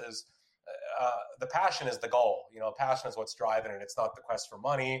resources. The passion is the goal. Passion is what's driving it. It's not the quest for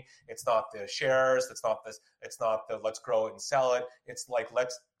money. It's not the shares. It's not the let's grow it and sell it. It's like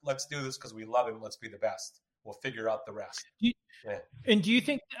let's do this because we love it. And let's be the best. We'll figure out the rest. And do you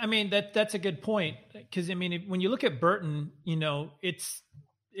think? I mean, that's a good point, because I mean, when you look at Burton, it's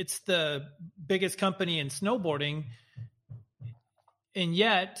the biggest company in snowboarding, and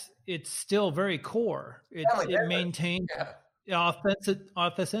yet it's still very core. It maintains authentic.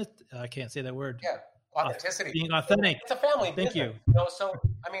 I can't say that word. Yeah, authenticity. Being authentic. It's a family business. Thank you. So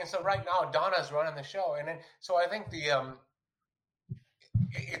so right now Donna's running the show, and then so I think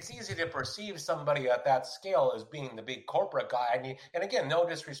it's easy to perceive somebody at that scale as being the big corporate guy. And again, no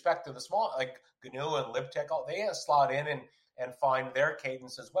disrespect to the small, like GNU and LibTech, they slot in and find their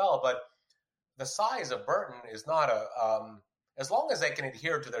cadence as well. But the size of Burton is not as long as they can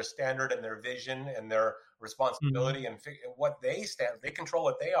adhere to their standard and their vision and their responsibility and what they stand, they control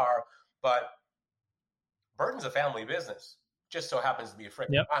what they are. But Burton's a family business, just so happens to be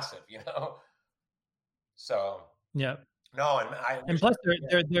freaking massive, So no, and plus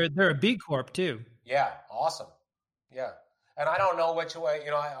they're a B Corp too. Yeah, awesome. Yeah, and I don't know which way.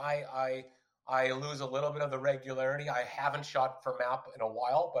 I lose a little bit of the regularity. I haven't shot for MAP in a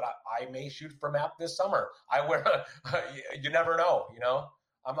while, but I may shoot for MAP this summer. You never know.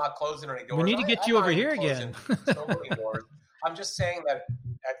 I'm not closing any doors. We need to get you over here again. So many doors. I'm just saying that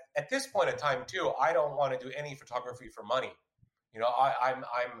at this point in time too, I don't want to do any photography for money.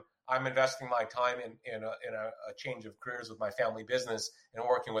 I'm investing my time in a change of careers with my family business and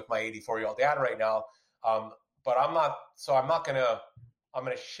working with my 84-year-old dad right now. But I'm going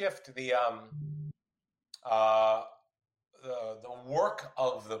to shift the work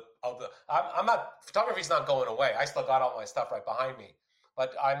of the. I'm not, photography's not going away. I still got all my stuff right behind me,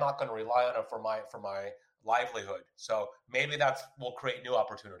 but I'm not going to rely on it for my livelihood. So maybe will create new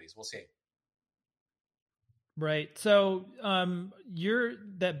opportunities. We'll see. Right. So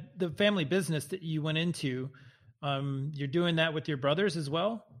the family business that you went into, you're doing that with your brothers as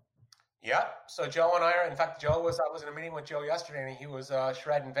well? Yeah. So Joe and I in fact, I was in a meeting with Joe yesterday, and he was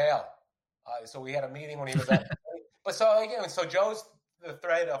shredding Vale. So we had a meeting when he was at, but so Joe's, the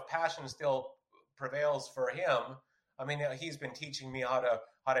thread of passion still prevails for him. I mean, he's been teaching me how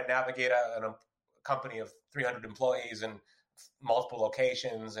to navigate a company of 300 employees and multiple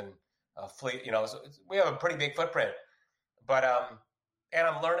locations and fleet. So we have a pretty big footprint. But and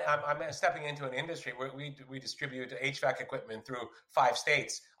I'm learning. I'm stepping into an industry where we distribute HVAC equipment through 5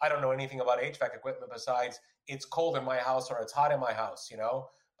 states. I don't know anything about HVAC equipment besides it's cold in my house or it's hot in my house.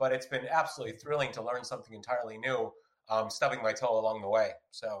 But it's been absolutely thrilling to learn something entirely new. Stubbing my toe along the way.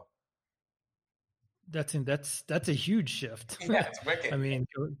 So that's a huge shift. Yeah, it's wicked. I mean,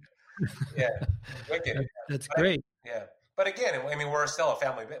 yeah, wicked. That's great. Yeah, but again, I mean, we're still a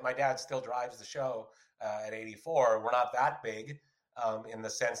family. My dad still drives the show at 84. We're not that big in the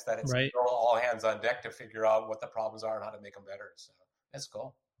sense that it's right. all hands on deck to figure out what the problems are and how to make them better. So that's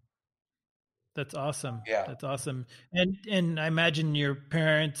cool. That's awesome. Yeah. That's awesome. And I imagine your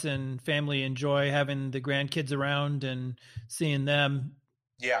parents and family enjoy having the grandkids around and seeing them.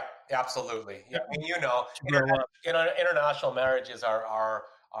 Yeah, absolutely. Yeah, I mean, international marriages are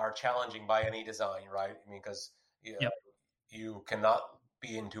challenging by any design, right? I mean, because you cannot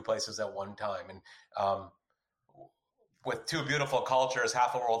be in 2 places at one time, and with 2 beautiful cultures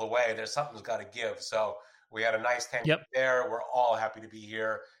half a world away, there's something's got to give. So we had a nice tension there. We're all happy to be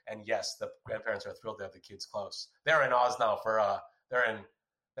here. And yes, the grandparents are thrilled to have the kids close. They're in Oz now for, I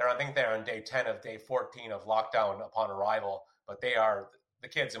think they're on day 10 of day 14 of lockdown upon arrival, but the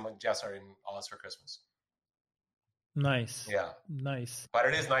kids and Jess are in Oz for Christmas. Nice. Yeah. Nice. But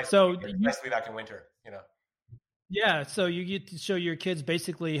it is nice. So nice to be back in winter, Yeah. So you get to show your kids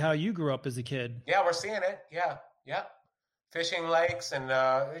basically how you grew up as a kid. Yeah, we're seeing it. Yeah. Yeah. Fishing lakes and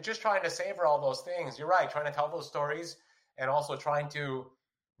just trying to savor all those things. You're right. Trying to tell those stories and also trying to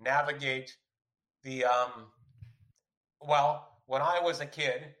navigate the, when I was a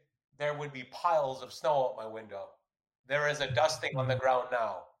kid, there would be piles of snow out my window. There is a dusting on the ground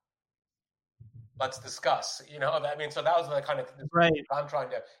now. Let's discuss, I mean, so that was the kind of right. I'm trying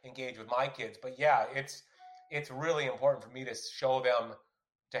to engage with my kids. But yeah, it's really important for me to show them,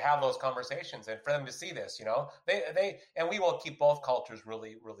 to have those conversations and for them to see this, and we will keep both cultures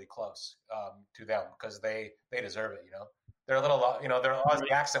really, really close to them because they deserve it. They're a little, they're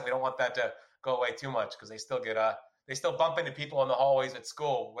Aussie accent. We don't want that to go away too much because they still bump into people in the hallways at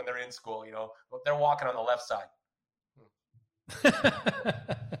school when they're in school. They're walking on the left side.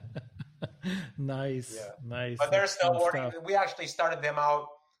 Nice. Yeah. Nice. But they're snowboarding. We actually started them out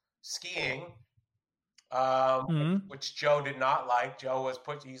skiing. Which Joe did not like. Joe was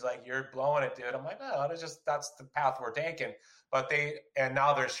he's like, "You're blowing it, dude." I'm like, "No, that's the path we're taking." But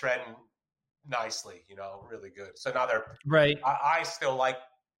now they're shredding nicely, really good. So now they're right. I still like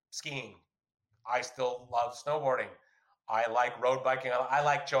skiing. I still love snowboarding. I like road biking. I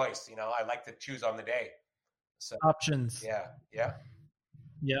like choice. I like to choose on the day. So options. Yeah.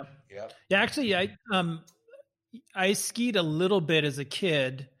 Actually, I skied a little bit as a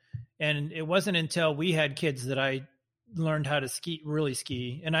kid. And it wasn't until we had kids that I learned how to really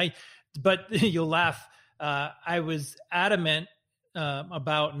ski. But you'll laugh. I was adamant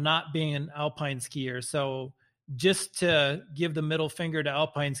about not being an alpine skier. So just to give the middle finger to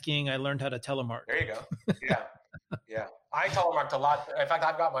alpine skiing, I learned how to telemark. There you go. Yeah. Yeah. I telemarked a lot. In fact,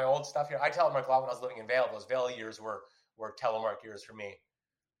 I've got my old stuff here. I telemarked a lot when I was living in Vail. Those Vail years were telemark years for me.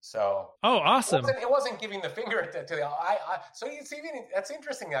 So awesome! It wasn't giving the finger to the. So you see, that's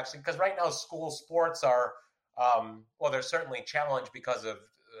interesting actually, because right now school sports are, they're certainly challenged because of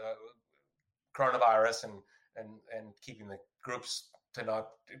coronavirus and keeping the groups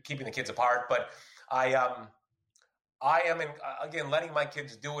keeping the kids apart. But I am again letting my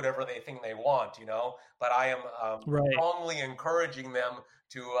kids do whatever they think they want, But I am strongly encouraging them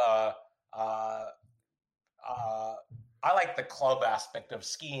to. I like the club aspect of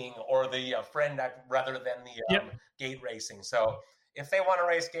skiing or the friend rather than the gate racing. So if they want to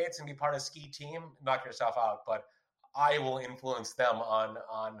race gates and be part of a ski team, knock yourself out. But I will influence them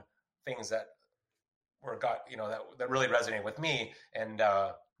on things that that really resonate with me and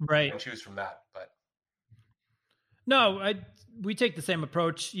choose from that. But no, we take the same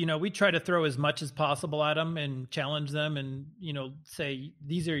approach. We try to throw as much as possible at them and challenge them and, say,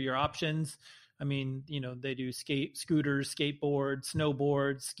 these are your options. I mean, they do scooters, skateboard,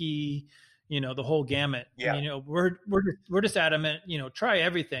 snowboard, ski, the whole gamut. Yeah. We're just adamant, try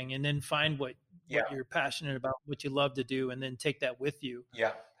everything and then find what you're passionate about, what you love to do, and then take that with you.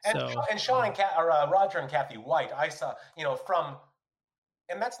 Yeah. And Sean and Roger and Kathy White, I saw,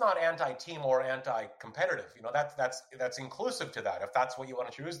 and that's not anti-team or anti-competitive. That's inclusive to that. If that's what you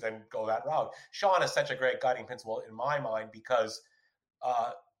want to choose, then go that route. Sean is such a great guiding principle in my mind because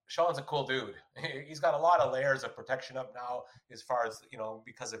Sean's a cool dude. He's got a lot of layers of protection up now as far as,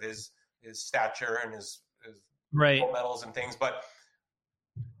 because of his stature and his gold medals and things. But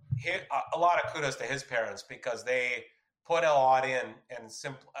a lot of kudos to his parents because they put a lot in, and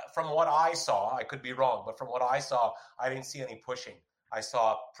from what I saw, I could be wrong, but from what I saw, I didn't see any pushing. I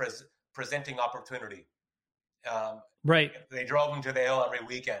saw presenting opportunity. Right. They drove them to the hill every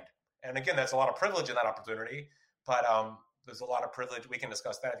weekend, and again, there's a lot of privilege in that opportunity, but there's a lot of privilege. We can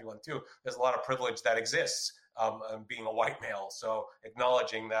discuss that if you want to. There's a lot of privilege that exists being a white male. So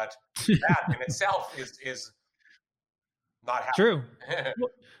acknowledging that in itself is not True. happening.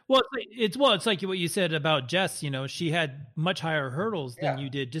 Well, it's like what you said about Jess. She had much higher hurdles than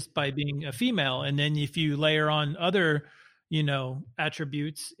you did just by being a female, and then if you layer on other,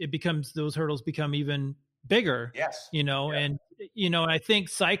 attributes, those hurdles become even bigger. Yes. And I think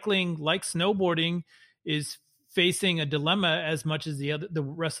cycling, like snowboarding, is facing a dilemma as much as the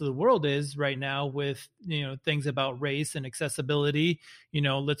rest of the world is right now with things about race and accessibility.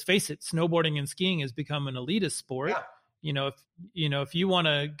 Let's face it, snowboarding and skiing has become an elitist sport. If you want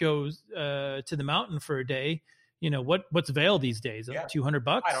to go to the mountain for a day, what's Vail these days?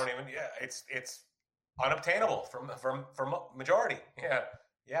 $200? I don't even. Yeah, it's unobtainable from majority. Yeah.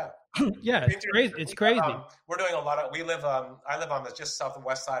 Yeah, it's crazy. It's crazy. We're doing a lot of. I live on the just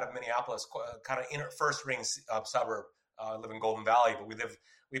southwest side of Minneapolis, kind of first ring suburb. I live in Golden Valley, but we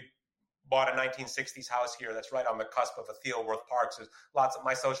bought a 1960s house here that's right on the cusp of a Theelworth Park. So lots of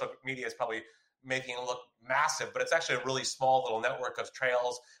my social media is probably making it look massive, but it's actually a really small little network of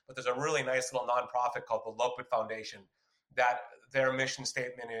trails. But there's a really nice little nonprofit called the Lopet Foundation that their mission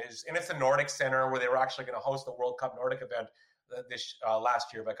statement is, and it's a Nordic center where they were actually going to host the World Cup Nordic event this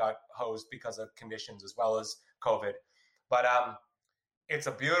last year, but got hosed because of conditions as well as COVID. But it's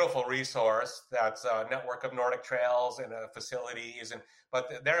a beautiful resource that's a network of Nordic trails and facilities,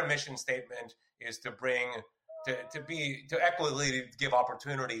 but their mission statement is to bring to equitably give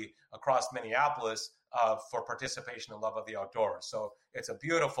opportunity across Minneapolis for participation and love of the outdoors. So it's a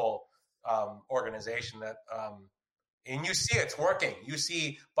beautiful organization that, and you see it's working. You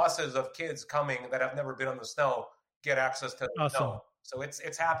see buses of kids coming that have never been on the snow get access to the snow. So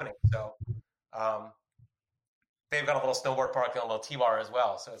it's happening. So they've got a little snowboard park and a little T-bar as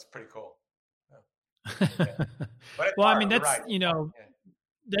well. So it's pretty cool. Yeah. But well, hard, I mean, that's, right.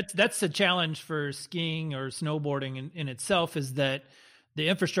 That's a challenge for skiing or snowboarding in itself, is that the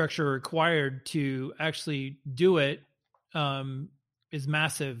infrastructure required to actually do it is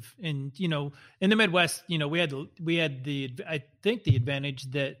massive. And, in the Midwest, we had I think the advantage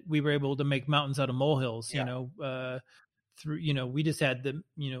that we were able to make mountains out of molehills, through, we just had the,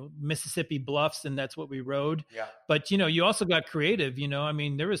 Mississippi bluffs, and that's what we rode. Yeah. But, you also got creative, I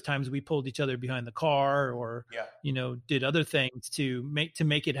mean, there was times we pulled each other behind the car or, did other things to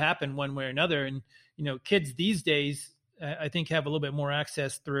make it happen one way or another. And, kids these days, I think, have a little bit more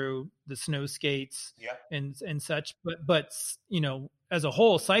access through the snow skates and such. But, as a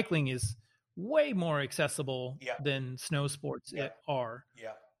whole, cycling is way more accessible than snow sports are.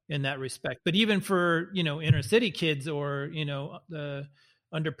 Yeah. In that respect. But even for, inner city kids or, the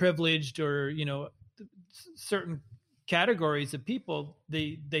underprivileged or, certain categories of people,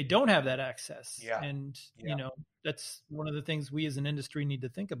 they don't have that access. Yeah. And, that's one of the things we as an industry need to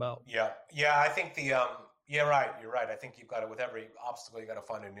think about. Yeah. I think you're right. I think you've got to, with every obstacle, you got to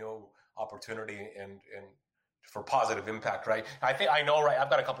find a new opportunity and for positive impact, right? I know, right? I've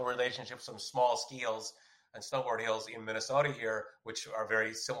got a couple of relationships, some small ski hills and snowboard hills in Minnesota here, which are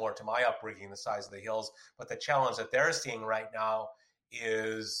very similar to my upbringing, the size of the hills. But the challenge that they're seeing right now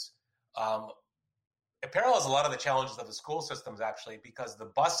is it parallels a lot of the challenges of the school systems, actually, because the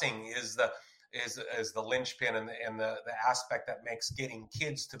busing is the linchpin and the aspect that makes getting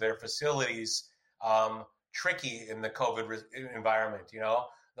kids to their facilities tricky in the COVID environment.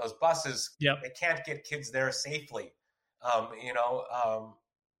 Those buses, they can't get kids there safely.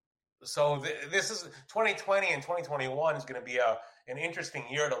 So this is 2020 and 2021 is going to be an interesting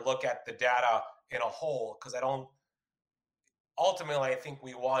year to look at the data in a whole, because ultimately I think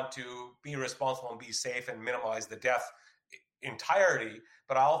we want to be responsible and be safe and minimize the death entirety,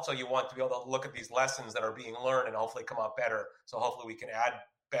 but also you want to be able to look at these lessons that are being learned and hopefully come out better. So hopefully we can add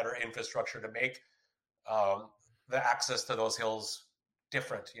better infrastructure to make the access to those hills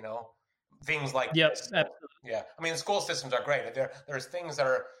different, things like this. Absolutely. Yeah. I mean, the school systems are great. There's things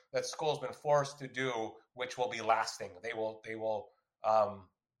that schools been forced to do, which will be lasting. They will be able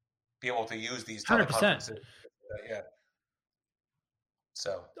to use these 100%. Yeah.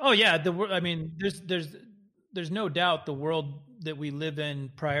 So. Oh yeah, I mean, there's no doubt the world that we live in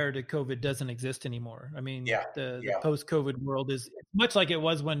prior to COVID doesn't exist anymore. I mean, the post-COVID world is much like it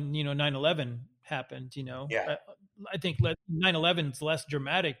was when 9/11 happened. I think 9/11 is less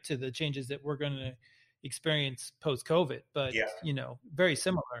dramatic to the changes that we're going to experience post-COVID, but very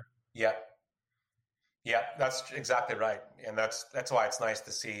similar. Yeah. Yeah, that's exactly right. And that's why it's nice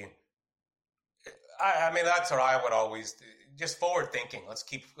to see. I mean, that's what I would always just forward thinking. Let's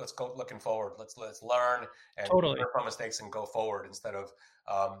go looking forward. Let's learn and Totally. learn from mistakes and go forward instead of.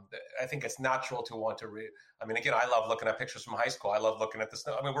 I think it's natural to want to. I mean, again, I love looking at pictures from high school. I love looking at the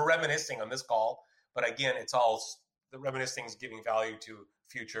snow. I mean, we're reminiscing on this call, but again, it's all the reminiscing is giving value to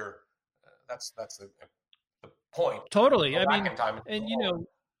future. That's the point. Totally. Go I back mean, in time. and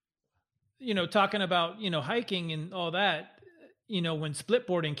talking about, hiking and all that, when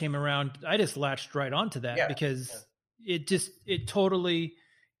splitboarding came around, I just latched right onto that Yeah, because it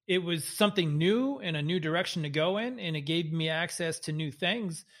was something new and a new direction to go in, and it gave me access to new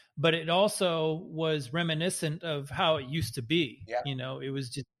things, but it also was reminiscent of how it used to be. yeah, It was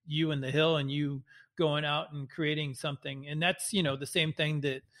just you and the hill and you going out and creating something. And that's, the same thing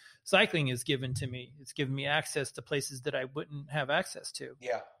that cycling has given to me. It's given me access to places that I wouldn't have access to.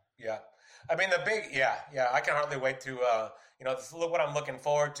 yeah, yeah. I mean, yeah. I can hardly wait to, what I'm looking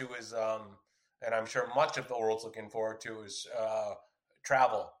forward to is, and I'm sure much of the world's looking forward to is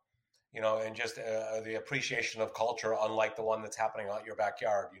travel, and just the appreciation of culture, unlike the one that's happening out your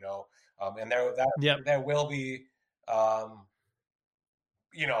backyard, and Yep. there will be,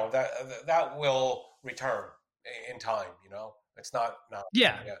 that will return in time, it's not,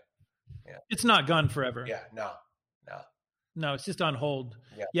 Yeah. yeah, yeah, It's not gone forever. yeah, no. No, it's just on hold.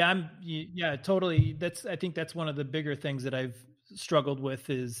 Yeah. Yeah, totally. I think that's one of the bigger things that I've struggled with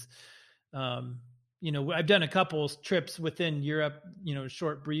is, I've done a couple trips within Europe,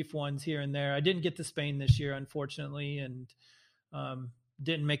 short, brief ones here and there. I didn't get to Spain this year, unfortunately, and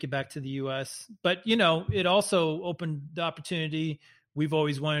didn't make it back to the US. But, it also opened the opportunity. We've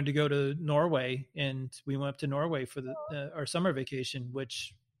always wanted to go to Norway, and we went up to Norway for our summer vacation,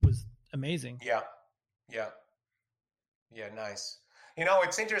 which was amazing. Yeah. Yeah, nice.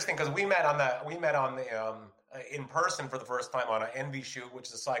 It's interesting because we met on the in person for the first time on an Envy shoot, which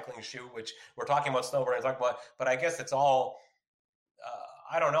is a cycling shoot, which we're talking about snowboarding, but I guess it's all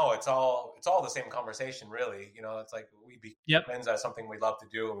I don't know, it's all the same conversation, really. It's like we became friends as something we love to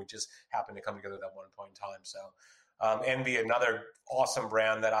do, and we just happened to come together at that one point in time. So Envy, another awesome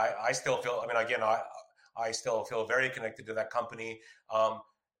brand that I still feel. I mean, again, I still feel very connected to that company.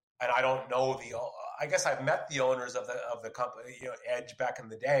 And I don't know I guess I've met the owners of the company, Edge back in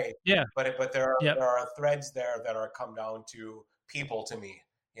the day. Yeah. But there are threads there that are come down to people to me.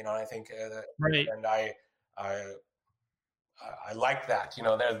 I think, right. And I like that.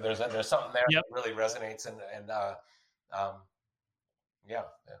 There's something there that really resonates, and yeah.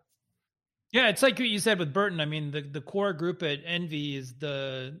 Yeah, it's like what you said with Burton. I mean, the core group at Envy is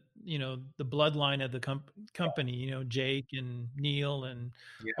the bloodline of the company. Jake and Neil and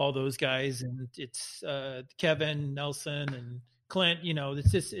all those guys, and it's Kevin, Nelson, and Clint.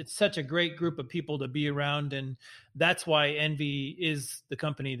 It's such a great group of people to be around, and that's why Envy is the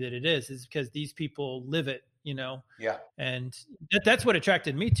company that it is because these people live it. And that's what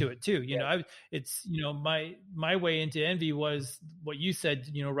attracted me to it too. My way into Envy was what you said,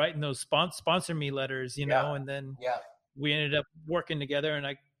 writing those sponsor me letters, and then we ended up working together, and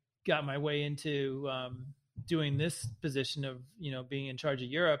I got my way into doing this position of, being in charge of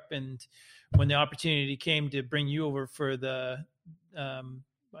Europe. And when the opportunity came to bring you over for the,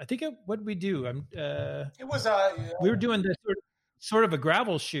 I think what did we do? It was we were doing this sort of a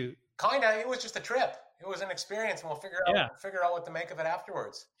gravel shoot. Kind of. It was just a trip. It was an experience, and we'll figure out what to make of it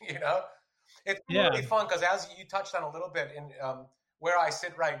afterwards. It's really fun because, as you touched on a little bit, in where I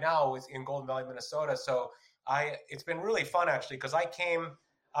sit right now is in Golden Valley, Minnesota. So it's been really fun actually because I came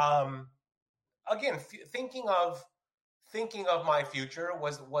again thinking of my future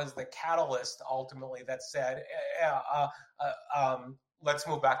was the catalyst ultimately that said, let's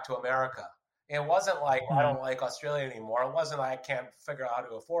move back to America. It wasn't like I don't like Australia anymore. It wasn't like I can't figure out how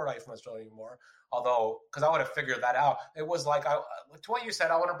to afford life in Australia anymore. Although, because I would have figured that out. It was like, to what you said,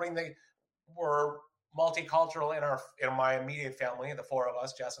 I want to bring we're multicultural in my immediate family, the four of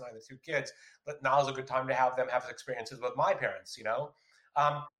us, Jess and I, the two kids. But now's a good time to have them have experiences with my parents,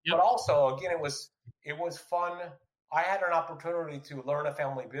 But also, again, it was fun. I had an opportunity to learn a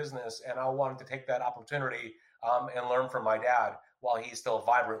family business, and I wanted to take that opportunity and learn from my dad while he's still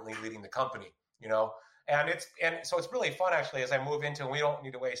vibrantly leading the company, And so it's really fun actually as I move into, and we don't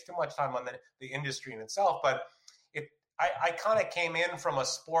need to waste too much time on the industry in itself, but I kind of came in from a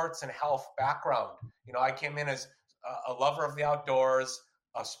sports and health background. I came in as a lover of the outdoors,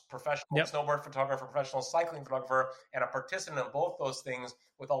 a professional snowboard photographer, professional cycling photographer, and a participant in both those things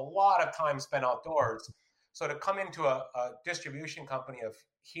with a lot of time spent outdoors. So to come into a distribution company of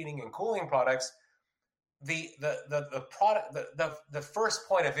heating and cooling products, the product, the first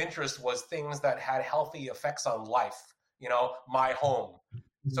point of interest was things that had healthy effects on life, my home.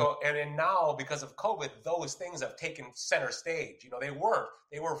 So, and then now because of COVID, those things have taken center stage. They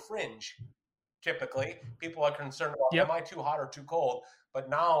were fringe. Typically, people are concerned about, Yep. am I too hot or too cold? But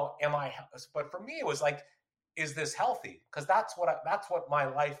but for me, it was like, is this healthy? Because that's what my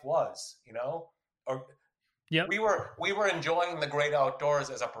life was, or Yep. we were enjoying the great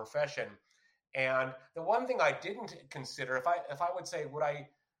outdoors as a profession. And the one thing I didn't consider, if I would say,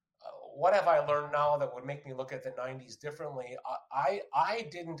 what have I learned now that would make me look at the 90s differently? I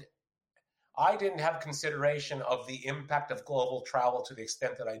didn't have consideration of the impact of global travel to the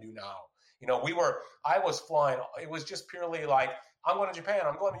extent that I do now. I was flying. It was just purely like, I'm going to Japan,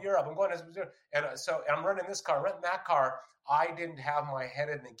 I'm going to Europe, I'm going to, and I'm renting this car, renting that car. I didn't have my head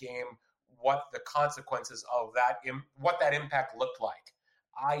in the game, what the consequences of what that impact looked like.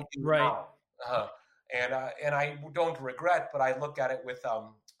 I do Right. now. And I don't regret, but I look at it with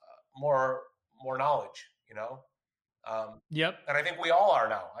more knowledge, Yep. and I think we all are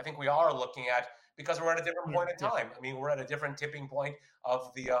now. I think we all are looking at, because we're at a different point in Yeah. time. I mean, we're at a different tipping point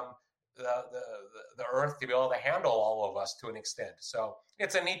of the earth to be able to handle all of us to an extent. So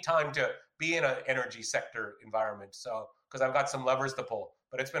it's a neat time to be in an energy sector environment. So, because I've got some levers to pull,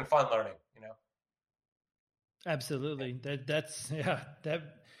 but it's been fun learning, Absolutely.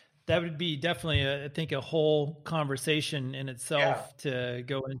 That would be definitely I think a whole conversation in itself to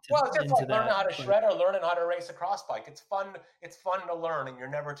go into. Well, it's just into like that. learning how to shred or learning how to race a cross bike. It's fun. It's fun to learn, and you're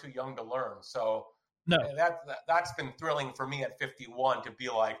never too young to learn. So No. that's been thrilling for me at 51 to be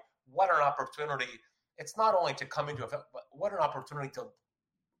like, what an opportunity. It's not only to come into it, but what an opportunity to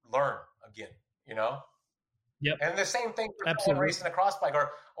learn again, Yep. And the same thing for Absolutely. racing a cross bike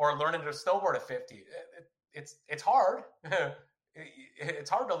or learning to snowboard at 50. It's hard. It's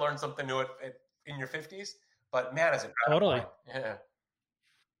hard to learn something new in your 50s, but man, is it gratifying. Totally. Yeah.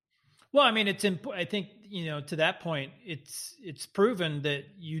 Well, I mean, I think, to that point, it's proven that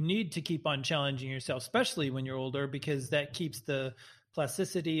you need to keep on challenging yourself, especially when you're older, because that keeps the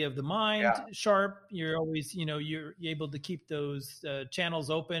plasticity of the mind sharp. You're always, you're able to keep those channels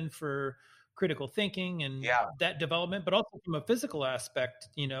open for critical thinking and that development, but also from a physical aspect,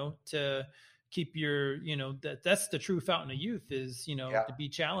 to keep your, that's the true fountain of youth is, to be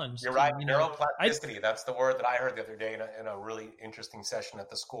challenged. You're right. Neuroplasticity. That's the word that I heard the other day in a really interesting session at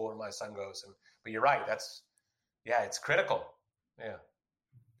the school where my son goes. But you're right. It's critical. Yeah.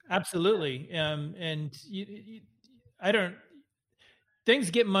 Absolutely. And things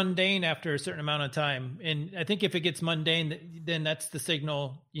get mundane after a certain amount of time. And I think if it gets mundane, then that's the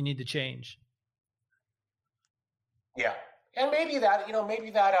signal you need to change. Yeah. And maybe that,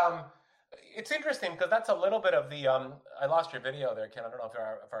 it's interesting because that's a little bit of the I lost your video there, Ken. I don't know if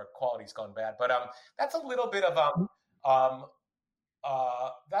our quality's gone bad, but that's a little bit of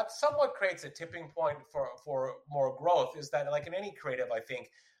that somewhat creates a tipping point for more growth. Is that, like in any creative, I think,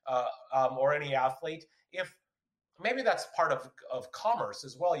 or any athlete, if maybe that's part of commerce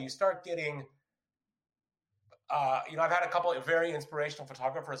as well. You start getting I've had a couple of very inspirational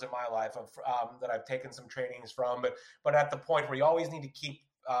photographers in my life that I've taken some trainings from, but at the point where you always need to keep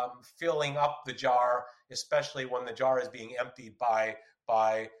filling up the jar, especially when the jar is being emptied by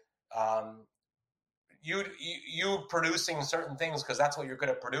you producing certain things because that's what you're good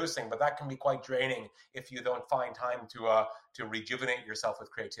at producing, but that can be quite draining if you don't find time to rejuvenate yourself with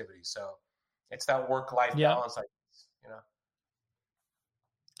creativity. So it's that work-life balance, I guess,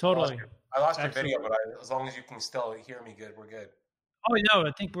 Totally. I lost your video, but as long as you can still hear me good, we're good. Oh no,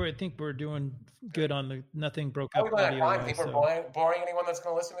 I think we're doing good on the nothing broke up audio. I think we're boring anyone that's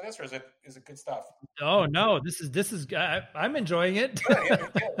going to listen to this, or is it good stuff? Oh no, this is I'm enjoying it.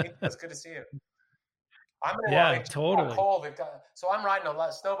 Good. It's good to see you. I'm in Hawaii. Totally. Cold. So I'm riding a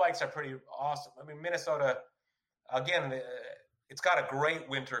lot. Snow bikes are pretty awesome. I mean, Minnesota, again, it's got a great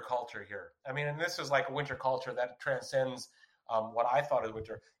winter culture here. I mean, and this is like a winter culture that transcends what I thought of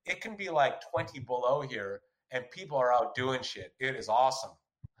winter. It can be like 20 below here, and people are out doing shit. It is awesome.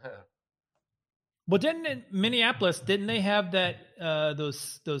 Well, Minneapolis, didn't they have that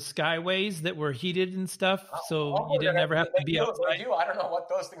those skyways that were heated and stuff? So you didn't ever have to be outside. They do. I don't know what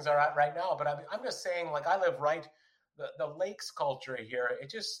those things are at right now, but I'm just saying, like, I live right the lakes culture here. It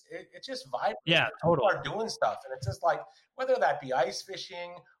just vibrates. Yeah, totally. People are doing stuff, and it's just like, whether that be ice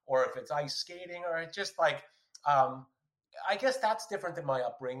fishing or if it's ice skating, or it's just like I guess that's different than my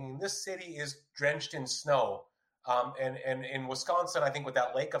upbringing. This city is drenched in snow. And in Wisconsin, I think with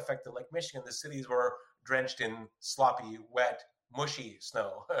that lake effect of Lake Michigan, the cities were drenched in sloppy, wet, mushy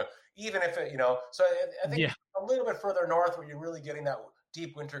snow. Even if so I think a little bit further north where you're really getting that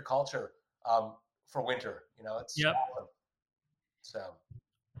deep winter culture, for winter. You know, it's Yep. awesome. So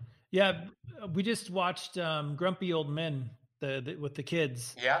Yeah, we just watched Grumpy Old Men with the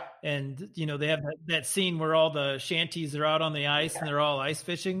kids. yeah, And you know, they have that scene where all the shanties are out on the ice and they're all ice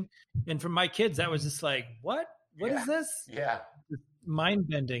fishing. And for my kids, that was just like, what is this? Yeah. Mind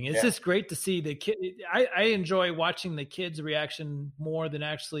bending. It's just great to see the kid. I enjoy watching the kids' reaction more than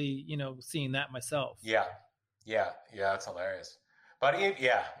actually, you know, seeing that myself. Yeah. It's hilarious. But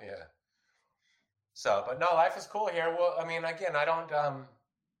yeah. So, but no, life is cool here. Well, I mean, again, I don't.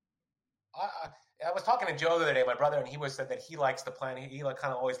 I was talking to Joe the other day, my brother, and he was said that he likes the plan. He like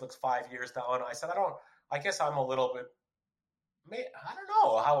kind of always looks 5 years down. I said, I don't. I guess I'm a little bit. I don't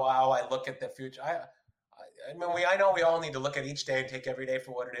know how I look at the future. I mean, I know we all need to look at each day and take every day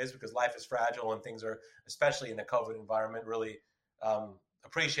for what it is, because life is fragile and things are, especially in a COVID environment, really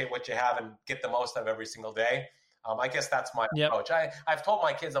appreciate what you have and get the most of every single day. I guess that's my approach. I've told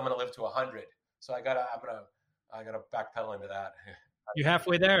my kids I'm going to live to 100, so I gotta backpedal into that. You're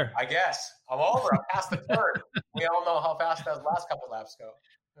halfway there. I guess I'm over. I'm past the turn. We all know how fast those last couple laps go.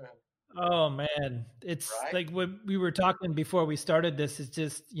 Oh man, it's right? Like when we were talking before we started this. It's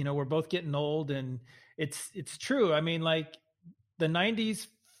just, you know, we're both getting old, and it's true. I mean, like the 90s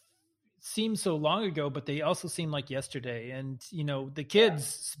seem so long ago, but they also seem like yesterday. And you know, the kids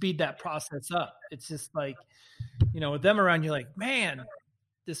speed that process up. It's just like, you know, with them around, you're like, man,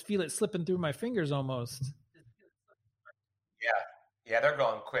 just feel it slipping through my fingers almost. Yeah, they're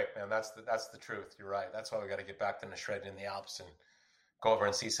going quick, man. That's the truth. You're right. That's why we got to get back to the shred in the Alps and go over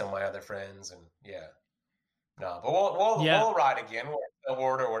and see some of my other friends. And but we'll ride again. We'll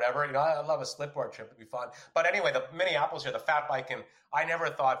snowboard or whatever. You know, I love a splitboard trip. It'd be fun. But anyway, the Minneapolis here, the fat biking. I never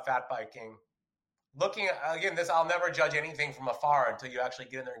thought fat biking. Looking at, again, this, I'll never judge anything from afar until you actually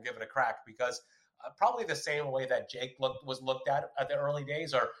get in there and give it a crack, because probably the same way that Jake was looked at the early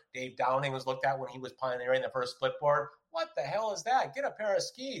days, or Dave Downing was looked at when he was pioneering the first splitboard. What the hell is that? Get a pair of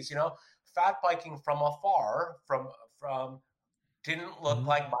skis. You know, fat biking from afar, from didn't look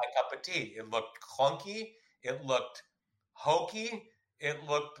like my cup of tea. It looked clunky. It looked hokey. It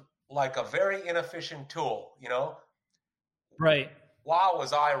looked like a very inefficient tool. You know, right? Wow,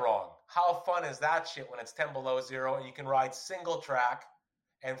 was I wrong? How fun is that shit when it's 10 below zero and you can ride single track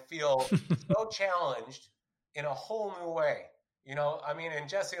and feel so challenged in a whole new way? You know, I mean, and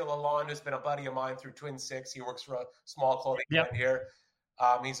Jesse Lalonde, who's been a buddy of mine through Twin Six, he works for a small clothing brand here.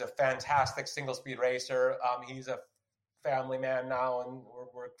 He's a fantastic single speed racer. He's a family man now, and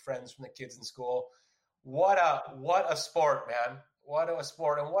we're friends from the kids in school. What a sport, man! What a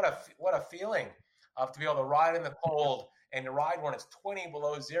sport, and what a feeling of to be able to ride in the cold and to ride when it's 20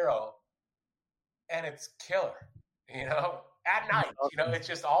 below zero, and it's killer. You know, at night. You know, it's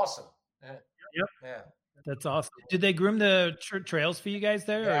just awesome. Yeah. That's awesome. Did they groom the trails for you guys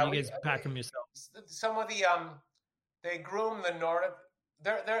there, or you guys pack them yourselves? Some of the they groom the Nordic.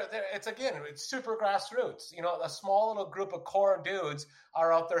 It's super grassroots. You know, a small little group of core dudes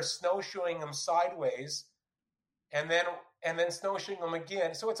are out there snowshoeing them sideways, and then snowshoeing them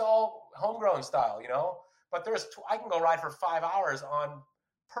again. So it's all homegrown style, you know. But I can go ride for 5 hours on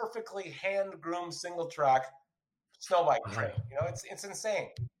perfectly hand groomed single track snow bike train. You know, it's insane.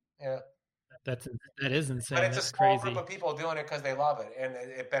 Yeah. That is insane. But it's a small group of people doing it because they love it, and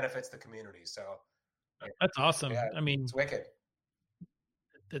it benefits the community. So that's awesome. Yeah, I mean, it's wicked.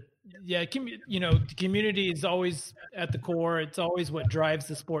 You know, the community is always at the core. It's always what drives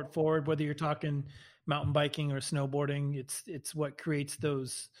the sport forward. Whether you're talking mountain biking or snowboarding, it's what creates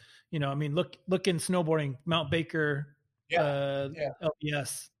those. You know, I mean, look in snowboarding, Mount Baker,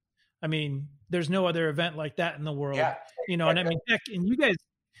 LBS. I mean, there's no other event like that in the world. Yeah. You know, and I mean, heck, and you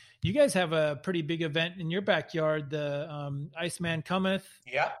guys have a pretty big event in your backyard. The Iceman Cometh.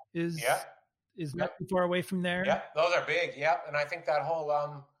 Is not too far away from there. Yeah, those are big. Yeah, and I think that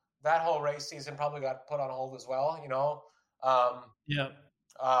whole race season probably got put on hold as well. You know.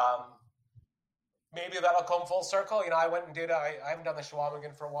 Maybe that'll come full circle. You know, I went and did. I haven't done the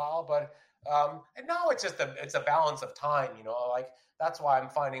Shawamigan for a while, but and now it's just it's a balance of time. You know, like that's why I'm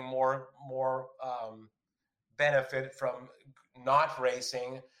finding more benefit from not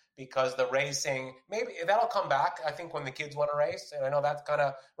racing, because the racing, maybe that'll come back. I think when the kids want to race, and I know that's kind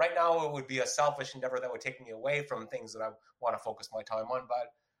of right now it would be a selfish endeavor that would take me away from things that I want to focus my time on.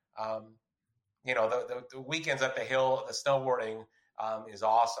 But you know, the weekends at the hill, the snowboarding is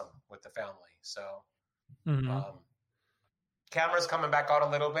awesome with the family. So camera's coming back out a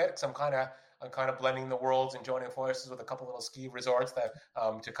little bit, because I'm kind of blending the worlds and joining forces with a couple little ski resorts that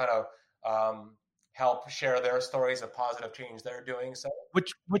to kind of help share their stories of positive change they're doing. So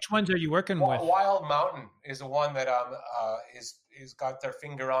Which ones are you working with? Wild Mountain is the one that is got their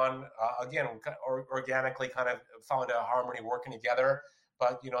finger on again, organically kind of found a harmony working together.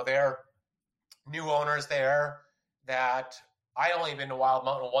 But they're new owners there that I only been to Wild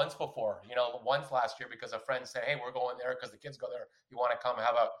Mountain once before. Once last year because a friend said, "Hey, we're going there because the kids go there. You want to come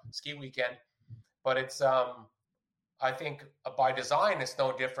have a ski weekend?" But it's I think by design, it's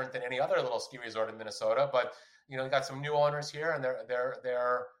no different than any other little ski resort in Minnesota. But you got some new owners here, and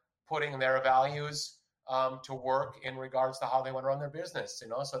they're putting their values to work in regards to how they want to run their business.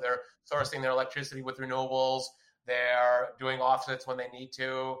 So they're sourcing their electricity with renewables. They're doing offsets when they need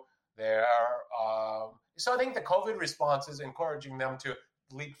to. So I think the COVID response is encouraging them to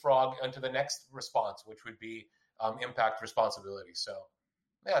leapfrog into the next response, which would be impact responsibility. So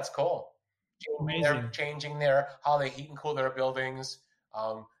yeah, it's cool. They're changing how they heat and cool their buildings,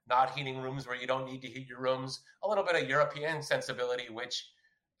 not heating rooms where you don't need to heat your rooms. A little bit of European sensibility, which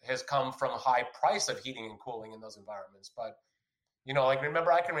has come from high price of heating and cooling in those environments. But I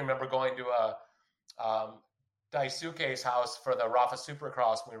can remember going to a Daisuke's house for the Rafa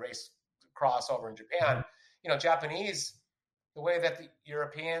Supercross when we raced cross over in Japan. Japanese, the way that the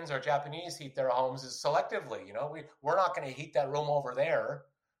Europeans or Japanese heat their homes is selectively. We're not going to heat that room over there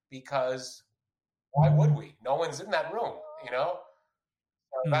because why would we? No one's in that room, So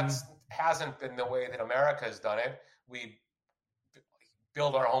that hasn't been the way that America has done it. We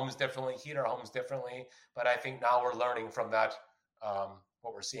build our homes differently, heat our homes differently. But I think now we're learning from that,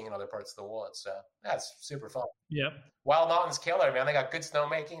 what we're seeing in other parts of the world. So that's super fun. Yep. Wild Mountain's killer, man. They got good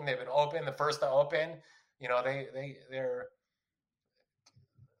snowmaking. They've been open, the first to open. They're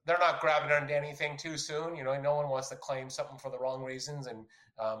not grabbing into anything too soon. No one wants to claim something for the wrong reasons.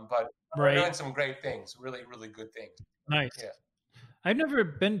 But we're doing some great things, really, really good things. Nice. Yeah. I've never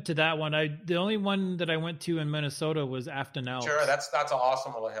been to that one. The only one that I went to in Minnesota was Afton Alps. Sure, that's an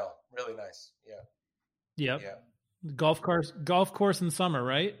awesome little hill. Really nice. Yeah. Yep. Yeah. Golf course in summer,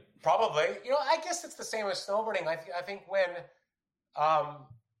 right? Probably. I guess it's the same as snowboarding. I think when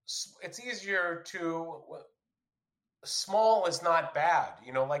it's easier to small is not bad,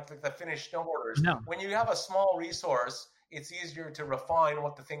 like the Finnish snowboarders. No. When you have a small resource, it's easier to refine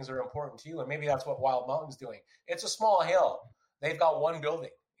what the things are important to you. And maybe that's what Wild Mountain's doing. It's a small hill. They've got one building,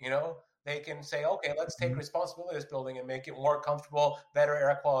 They can say, okay, let's take responsibility of this building and make it more comfortable, better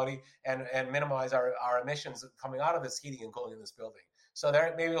air quality, and minimize our emissions coming out of this heating and cooling in this building. So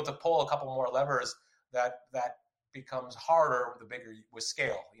they're maybe able to pull a couple more levers that becomes harder with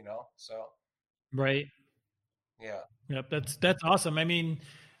scale, So right. Yeah. Yep. That's awesome. I mean,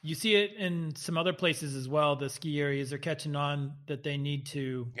 you see it in some other places as well. The ski areas are catching on that they need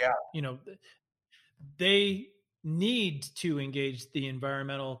to, they need to engage the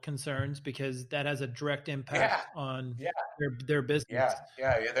environmental concerns because that has a direct impact on their business.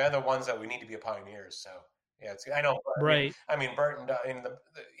 Yeah. They're the ones that we need to be pioneers. So I know. Right. I mean, Burton.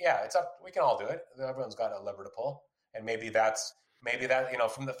 It's up. We can all do it. Everyone's got a lever to pull, and maybe that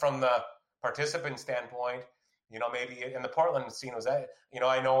from the participant standpoint. Maybe in the Portland scene was that.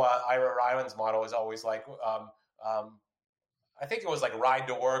 I know Ira Ryland's motto is always like. I think it was like ride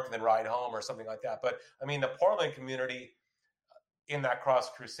to work and then ride home or something like that. But I mean, the Portland community in that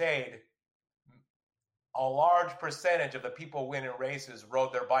cross crusade, a large percentage of the people winning races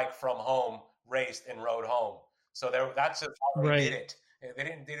rode their bike from home, raced, and rode home. So that's just how they did it. They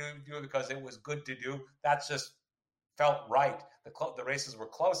didn't do it because it was good to do. That's just felt right. The races were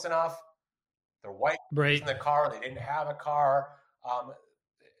close enough. Their wife was in the car. They didn't have a car.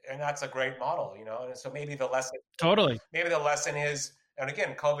 And that's a great model, And so maybe the lesson is, and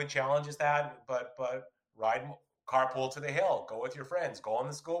again, COVID challenges that, but ride, carpool to the hill, go with your friends, go on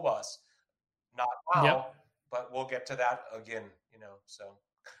the school bus. Not now, but we'll get to that again, So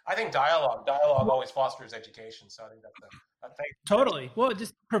I think dialogue always fosters education. So I think that's totally. Well, it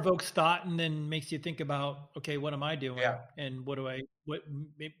just provokes thought and then makes you think about, okay, what am I doing? Yeah. And what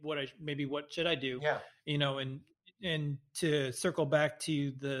should I do? Yeah. And to circle back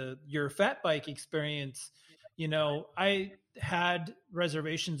to your fat bike experience, I had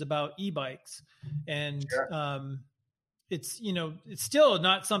reservations about e-bikes and, it's still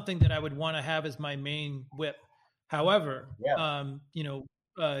not something that I would want to have as my main whip. However,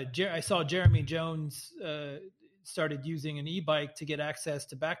 I saw Jeremy Jones, started using an e-bike to get access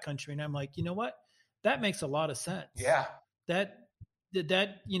to backcountry. And I'm like, you know what? That makes a lot of sense. Yeah. That,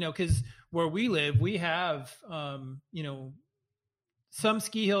 cause where we live, we have, some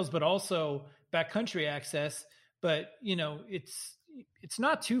ski hills, but also backcountry access, but it's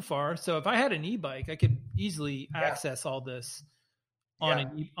not too far. So if I had an e-bike, I could easily access all this.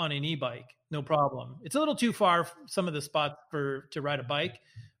 on an e-bike, no problem. It's a little too far some of the spots to ride a bike,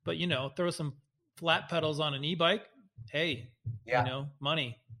 but throw some flat pedals on an e-bike. Hey,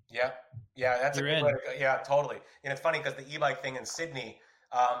 money. Yeah, that's You're a good in. way to go. Yeah, totally. And it's funny because the e-bike thing in Sydney,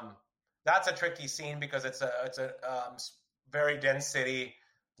 that's a tricky scene because it's a very dense city,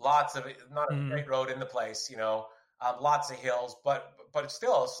 lots of not a straight road in the place, lots of hills, but it's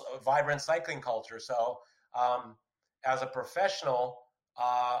still a vibrant cycling culture. So as a professional,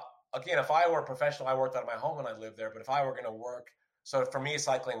 again, if I were a professional, I worked out of my home when I lived there. But if I were going to work, so for me,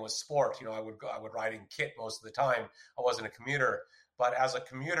 cycling was sport. I would ride in kit most of the time. I wasn't a commuter. But as a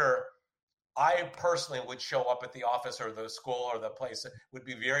commuter, I personally would show up at the office or the school or the place, would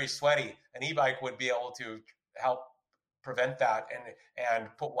be very sweaty. An e-bike would be able to help prevent that and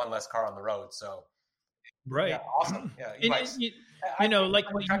put one less car on the road. So, right. Yeah, awesome. Yeah, e-bikes.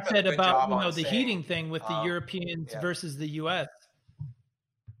 Like what you said about the heating thing with the Europeans versus the U.S.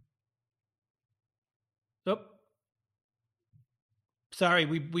 Oh, sorry,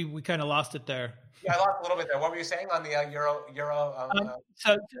 we kind of lost it there. Yeah, I lost a little bit there. What were you saying on the Euro?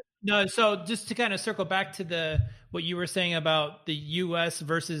 So just to kind of circle back to what you were saying about the U.S.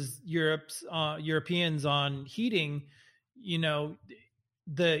 versus Europeans on heating,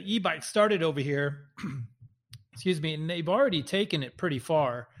 the e-bike started over here, excuse me, and they've already taken it pretty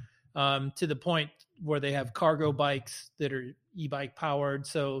far to the point where they have cargo bikes that are e-bike powered.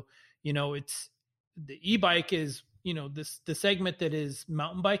 So it's the e-bike is the segment that is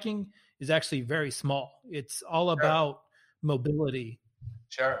mountain biking is actually very small. It's all about mobility.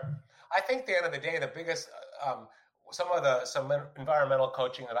 Sure. I think at the end of the day, the biggest, some environmental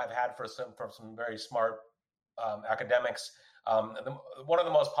coaching that I've had from some very smart academics, one of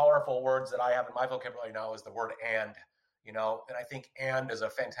the most powerful words that I have in my vocabulary now is the word and, and I think and is a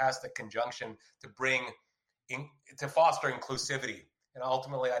fantastic conjunction to foster inclusivity. And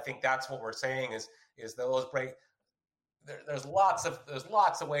ultimately, I think that's what we're saying is those break. There's lots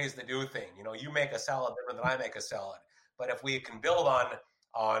of ways to do things. You make a salad different than I make a salad. But if we can build on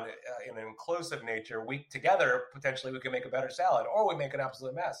in an inclusive nature, together potentially we can make a better salad, or we make an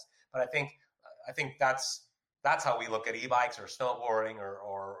absolute mess. But I think that's how we look at e-bikes or snowboarding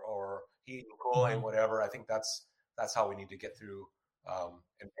or heating, cooling, whatever. I think that's how we need to get through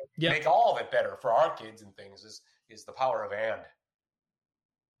and make all of it better for our kids and things. Is the power of and.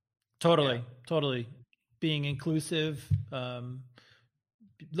 Totally. Being inclusive,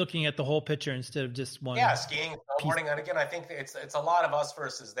 looking at the whole picture instead of just one. Yeah, skiing, snowboarding, and again, I think it's a lot of us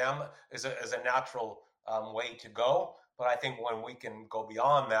versus them is a natural way to go. But I think when we can go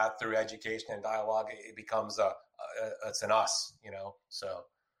beyond that through education and dialogue, it becomes it's an us, So,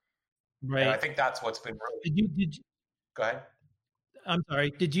 right. And I think that's what's been really. Did you, go ahead. I'm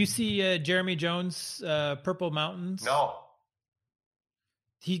sorry. Did you see Jeremy Jones' Purple Mountains? No.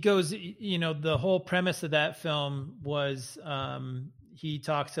 He goes, the whole premise of that film was he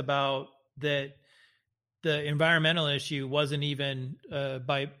talks about that the environmental issue wasn't even a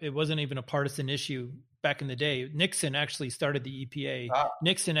partisan issue back in the day. Nixon actually started the EPA.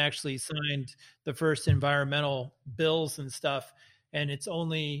 Nixon actually signed the first environmental bills and stuff. And it's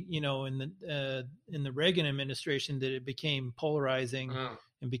only, in the Reagan administration that it became polarizing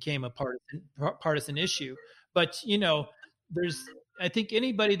and became a partisan issue. But, I think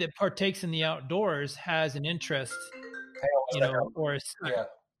anybody that partakes in the outdoors has an interest, or yeah.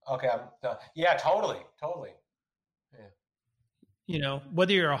 Okay. Yeah, totally. Yeah.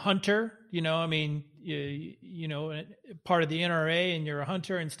 Whether you're a hunter, part of the NRA and you're a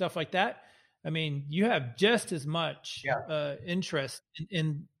hunter and stuff like that. I mean, you have just as much interest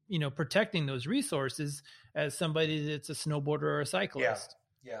in protecting those resources as somebody that's a snowboarder or a cyclist.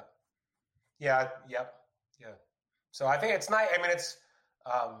 Yeah. So I think it's nice. I mean, it's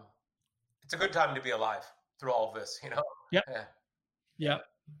a good time to be alive through all of this, Yeah.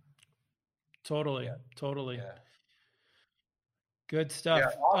 Totally. Yeah. Good stuff.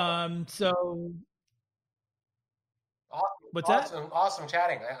 Yeah, awesome. So what's that? Awesome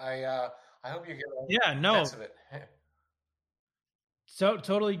chatting. I hope you get sense of it. So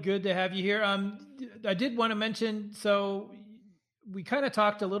totally good to have you here. I did want to mention, so we kind of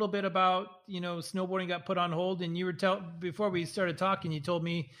talked a little bit about, snowboarding got put on hold, and you were before we started talking, you told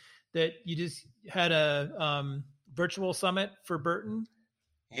me that you just had a virtual summit for Burton.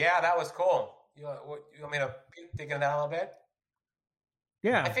 Yeah, that was cool. You want me to dig into that a little bit?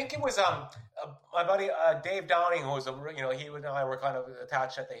 Yeah, I think it was my buddy Dave Downing, who was he and I were kind of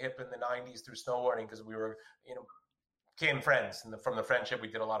attached at the hip in the '90s through snowboarding because we were became friends, and from the friendship we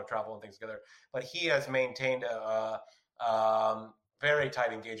did a lot of travel and things together. But he has maintained a very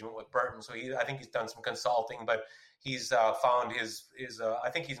tight engagement with Burton, so I think he's done some consulting. But he's found his I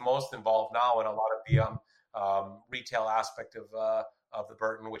think he's most involved now in a lot of the retail aspect of the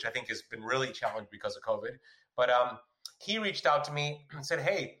Burton, which I think has been really challenged because of COVID. But he reached out to me and said,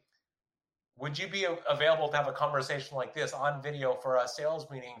 "Hey, would you be available to have a conversation like this on video for a sales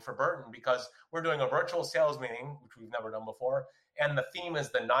meeting for Burton? Because we're doing a virtual sales meeting, which we've never done before, and the theme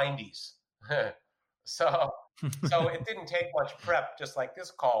is the 90s." So it didn't take much prep, just like this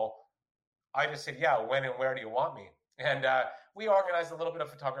call. I just said, "Yeah, when and where do you want me?" And we organized a little bit of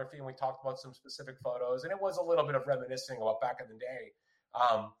photography, and we talked about some specific photos, and it was a little bit of reminiscing about back in the day.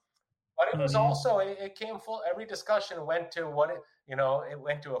 But it was also, it came full, every discussion went to it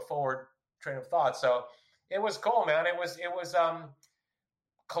went to a forward train of thought. So it was cool, man. It was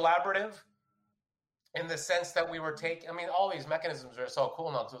collaborative in the sense that we were all these mechanisms are so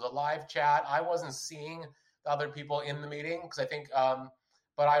cool now. Because it was a live chat. I wasn't seeing the other people in the meeting because I think,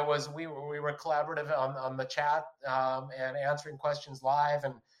 but we were collaborative on the chat and answering questions live.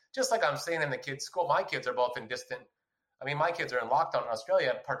 And just like I'm saying in the kids' school, my kids are both in my kids are in lockdown in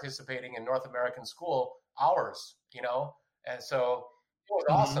Australia, participating in North American school hours, and so it was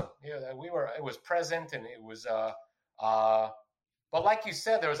awesome. Yeah, it was present, and it was, but like you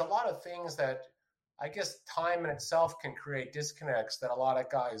said, there was a lot of things that I guess time in itself can create disconnects that a lot of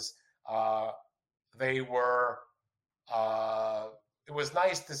guys, it was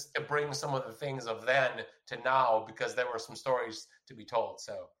nice to bring some of the things of then to now because there were some stories to be told.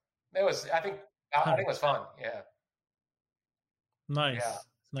 So I think it was fun. Yeah. Nice.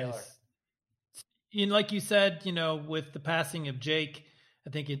 Yeah, nice. And like you said, with the passing of Jake, I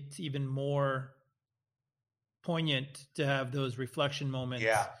think it's even more poignant to have those reflection moments.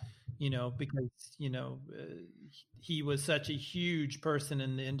 Yeah. Because he was such a huge person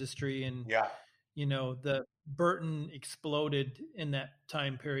in the industry, and yeah, the Burton exploded in that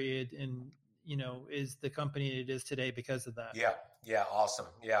time period, and is the company it is today because of that. Yeah, awesome.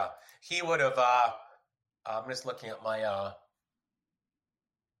 Yeah, he would have. I'm just looking at my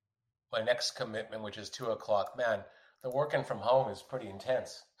my next commitment, which is 2:00. Man, the working from home is pretty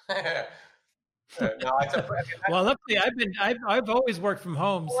intense. No, well, luckily I've always worked from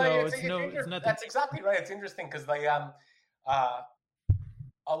home, so it's nothing. That's exactly right. It's interesting because a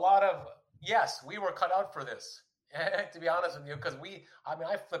lot of we were cut out for this. To be honest with you, because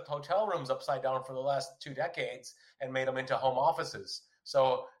I flipped hotel rooms upside down for the last 2 decades and made them into home offices.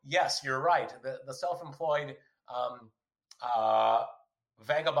 So yes, you're right. The self-employed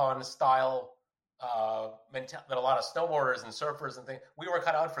vagabond style that a lot of snowboarders and surfers and things, we were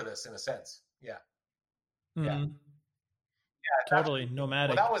cut out for this in a sense. Yeah. Mm-hmm. Yeah. Totally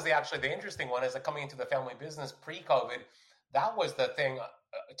nomadic. Well, that was the interesting one is that coming into the family business pre-COVID, that was the thing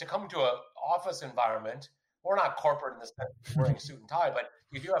to come to an office environment. We're not corporate in the sense of wearing suit and tie, but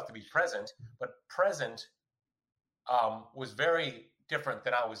you do have to be present. But present was very different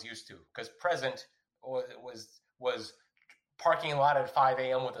than I was used to because present was parking a lot at 5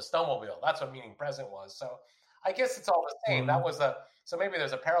 a.m. with a snowmobile. That's what meaning present was. So I guess it's all the same. That was so maybe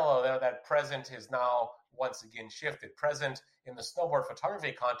there's a parallel there that present is now once again shifted. Present in the snowboard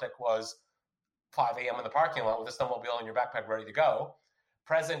photography context was 5 a.m. in the parking lot with a snowmobile and your backpack ready to go.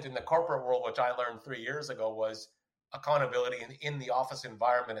 Present in the corporate world, which I learned 3 years ago, was accountability in the office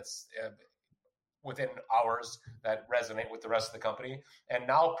environment. It's within hours that resonate with the rest of the company. And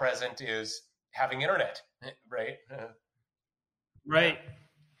now present is having internet, right? Right.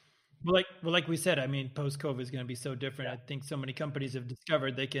 Well, like we said, post-COVID is going to be so different. Yeah. I think so many companies have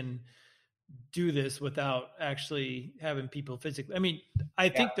discovered they can do this without actually having people physically. I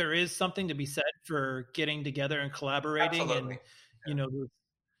think there is something to be said for getting together and collaborating. Absolutely. And,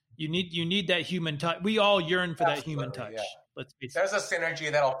 you need that human touch. We all yearn for that human touch. Yeah. Let's face it. There's a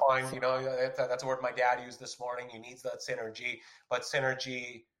synergy that I'll find, that's a word my dad used this morning. He needs that synergy, but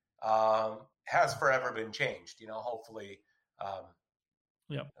synergy has forever been changed, hopefully,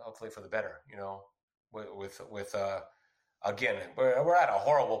 hopefully for the better, with again, we're at a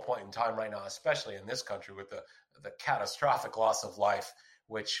horrible point in time right now, especially in this country with the catastrophic loss of life,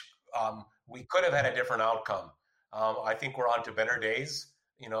 which we could have had a different outcome. I think we're on to better days,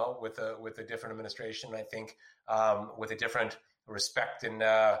 with a different administration. I think with a different respect and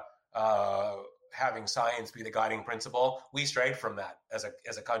having science be the guiding principle, we strayed from that as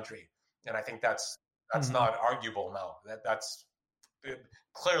a country, and I think that's mm-hmm. not arguable now. That's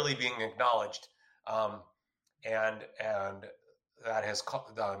clearly being acknowledged, and that has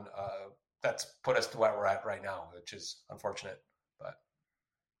done. That's put us to where we're at right now, which is unfortunate. But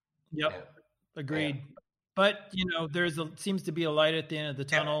agreed. Yeah. But seems to be a light at the end of the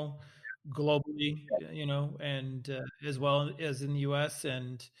tunnel globally, and as well as in the U.S.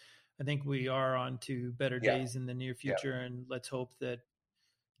 And I think we are on to better Yeah. days in the near future, and let's hope that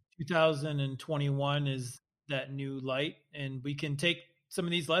 2021 is that new light, and we can take some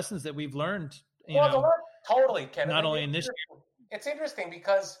of these lessons that we've learned, totally, Ken. not only in this year. It's interesting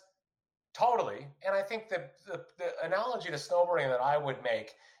because totally, and I think the analogy to snowboarding that I would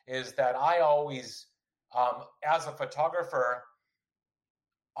make is that I always, as a photographer,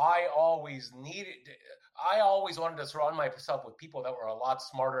 I always wanted to surround myself with people that were a lot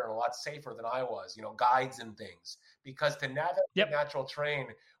smarter and a lot safer than I was, guides and things, because to navigate natural terrain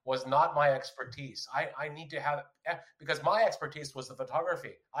was not my expertise. I need to have, because my expertise was the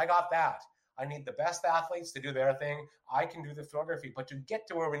photography. I got that. I need the best athletes to do their thing. I can do the photography, but to get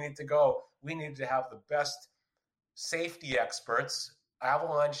to where we need to go, we need to have the best safety experts,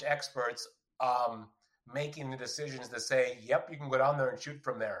 avalanche experts, making the decisions to say, yep, you can go down there and shoot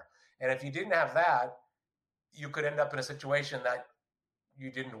from there. And if you didn't have that, you could end up in a situation that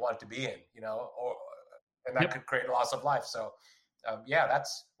you didn't want to be in, and that could create a loss of life. So, I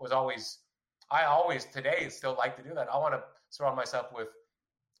always today still like to do that. I want to surround myself with,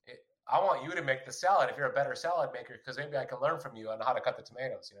 I want you to make the salad if you're a better salad maker, because maybe I can learn from you on how to cut the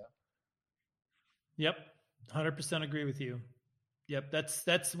tomatoes, Yep. 100% agree with you. Yep.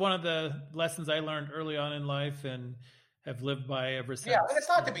 That's one of the lessons I learned early on in life and have lived by ever since. Yeah, and it's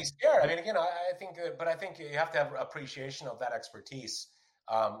not to be scared. I mean, again, I think you have to have appreciation of that expertise,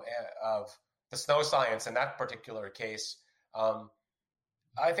 of the snow science in that particular case.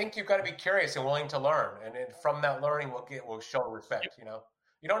 I think you've got to be curious and willing to learn, and from that learning, we'll show respect.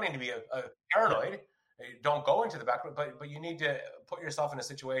 You don't need to be a paranoid. Don't go into the back, but you need to put yourself in a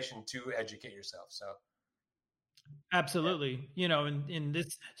situation to educate yourself. So. Absolutely. In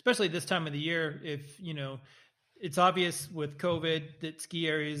this, especially this time of the year, if, it's obvious with COVID that ski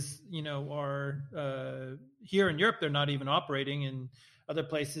areas, are here in Europe, they're not even operating. In other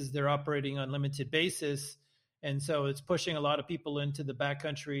places, they're operating on limited basis. And so it's pushing a lot of people into the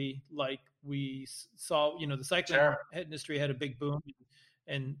backcountry, like we saw, the cycling industry had a big boom.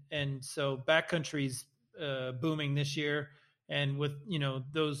 And so backcountry's booming this year. And with,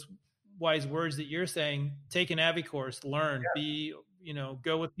 those wise words that you're saying, take an Avi course, learn,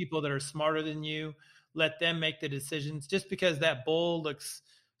 go with people that are smarter than you, let them make the decisions. Just because that bowl looks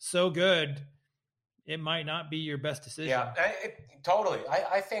so good, it might not be your best decision. Yeah, totally.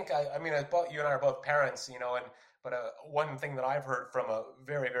 I think, you and I are both parents, but one thing that I've heard from a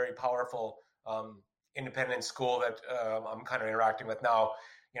very, very powerful independent school that I'm kind of interacting with now,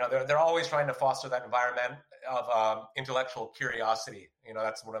 they're always trying to foster that environment of intellectual curiosity.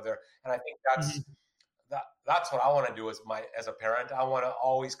 That's one of their, and I think that's what I want to do as a parent. I want to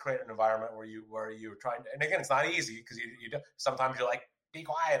always create an environment where you're trying to, and again, it's not easy because you sometimes you're like, be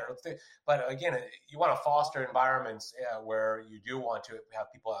quiet, but again, you want to foster environments where you do want to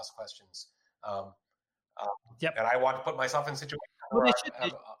have people ask questions. And I want to put myself in situations where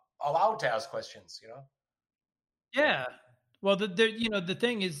I'm allowed to ask questions, Yeah. Well, the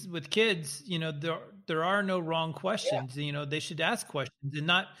thing is with kids, there are no wrong questions. Yeah. They should ask questions and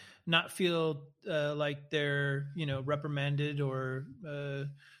not feel like they're, reprimanded or,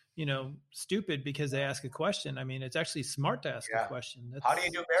 stupid because they ask a question. I mean, it's actually smart to ask a question. How do you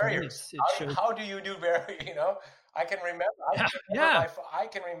do barriers? How do you do barriers? I can remember. I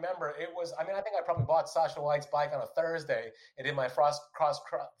can remember. It was. I think I probably bought Sasha White's bike on a Thursday and did my first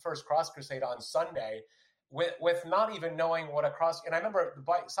cross crusade on Sunday, with not even knowing what a cross. And I remember the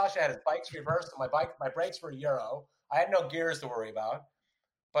bike. Sasha had his bikes reversed. And my brakes were Euro. I had no gears to worry about.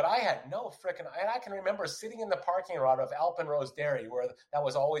 But I had no freaking. And I can remember sitting in the parking lot of Alpenrose Dairy, where that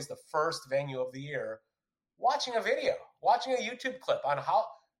was always the first venue of the year, watching a YouTube clip on how.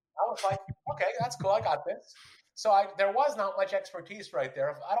 I was like, okay, that's cool. I got this. So there was not much expertise right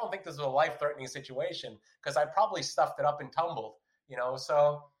there. I don't think this was a life-threatening situation because I probably stuffed it up and tumbled,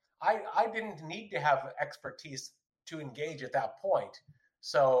 So I didn't need to have expertise to engage at that point.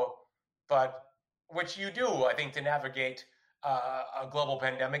 So, but which you do, I think, to navigate a global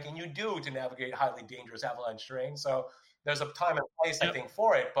pandemic, and you do to navigate highly dangerous avalanche terrain. So there's a time and place, I think,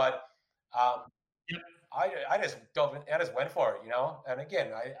 for it. But I just went for it, And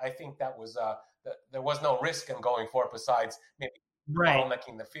again, I think that was there was no risk in going for it besides maybe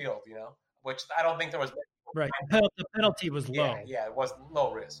bottlenecking the field, which I don't think there was. Right. The penalty was low. Yeah, it was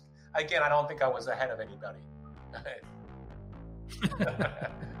low risk. Again, I don't think I was ahead of anybody.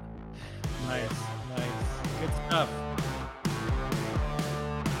 Nice. Good stuff.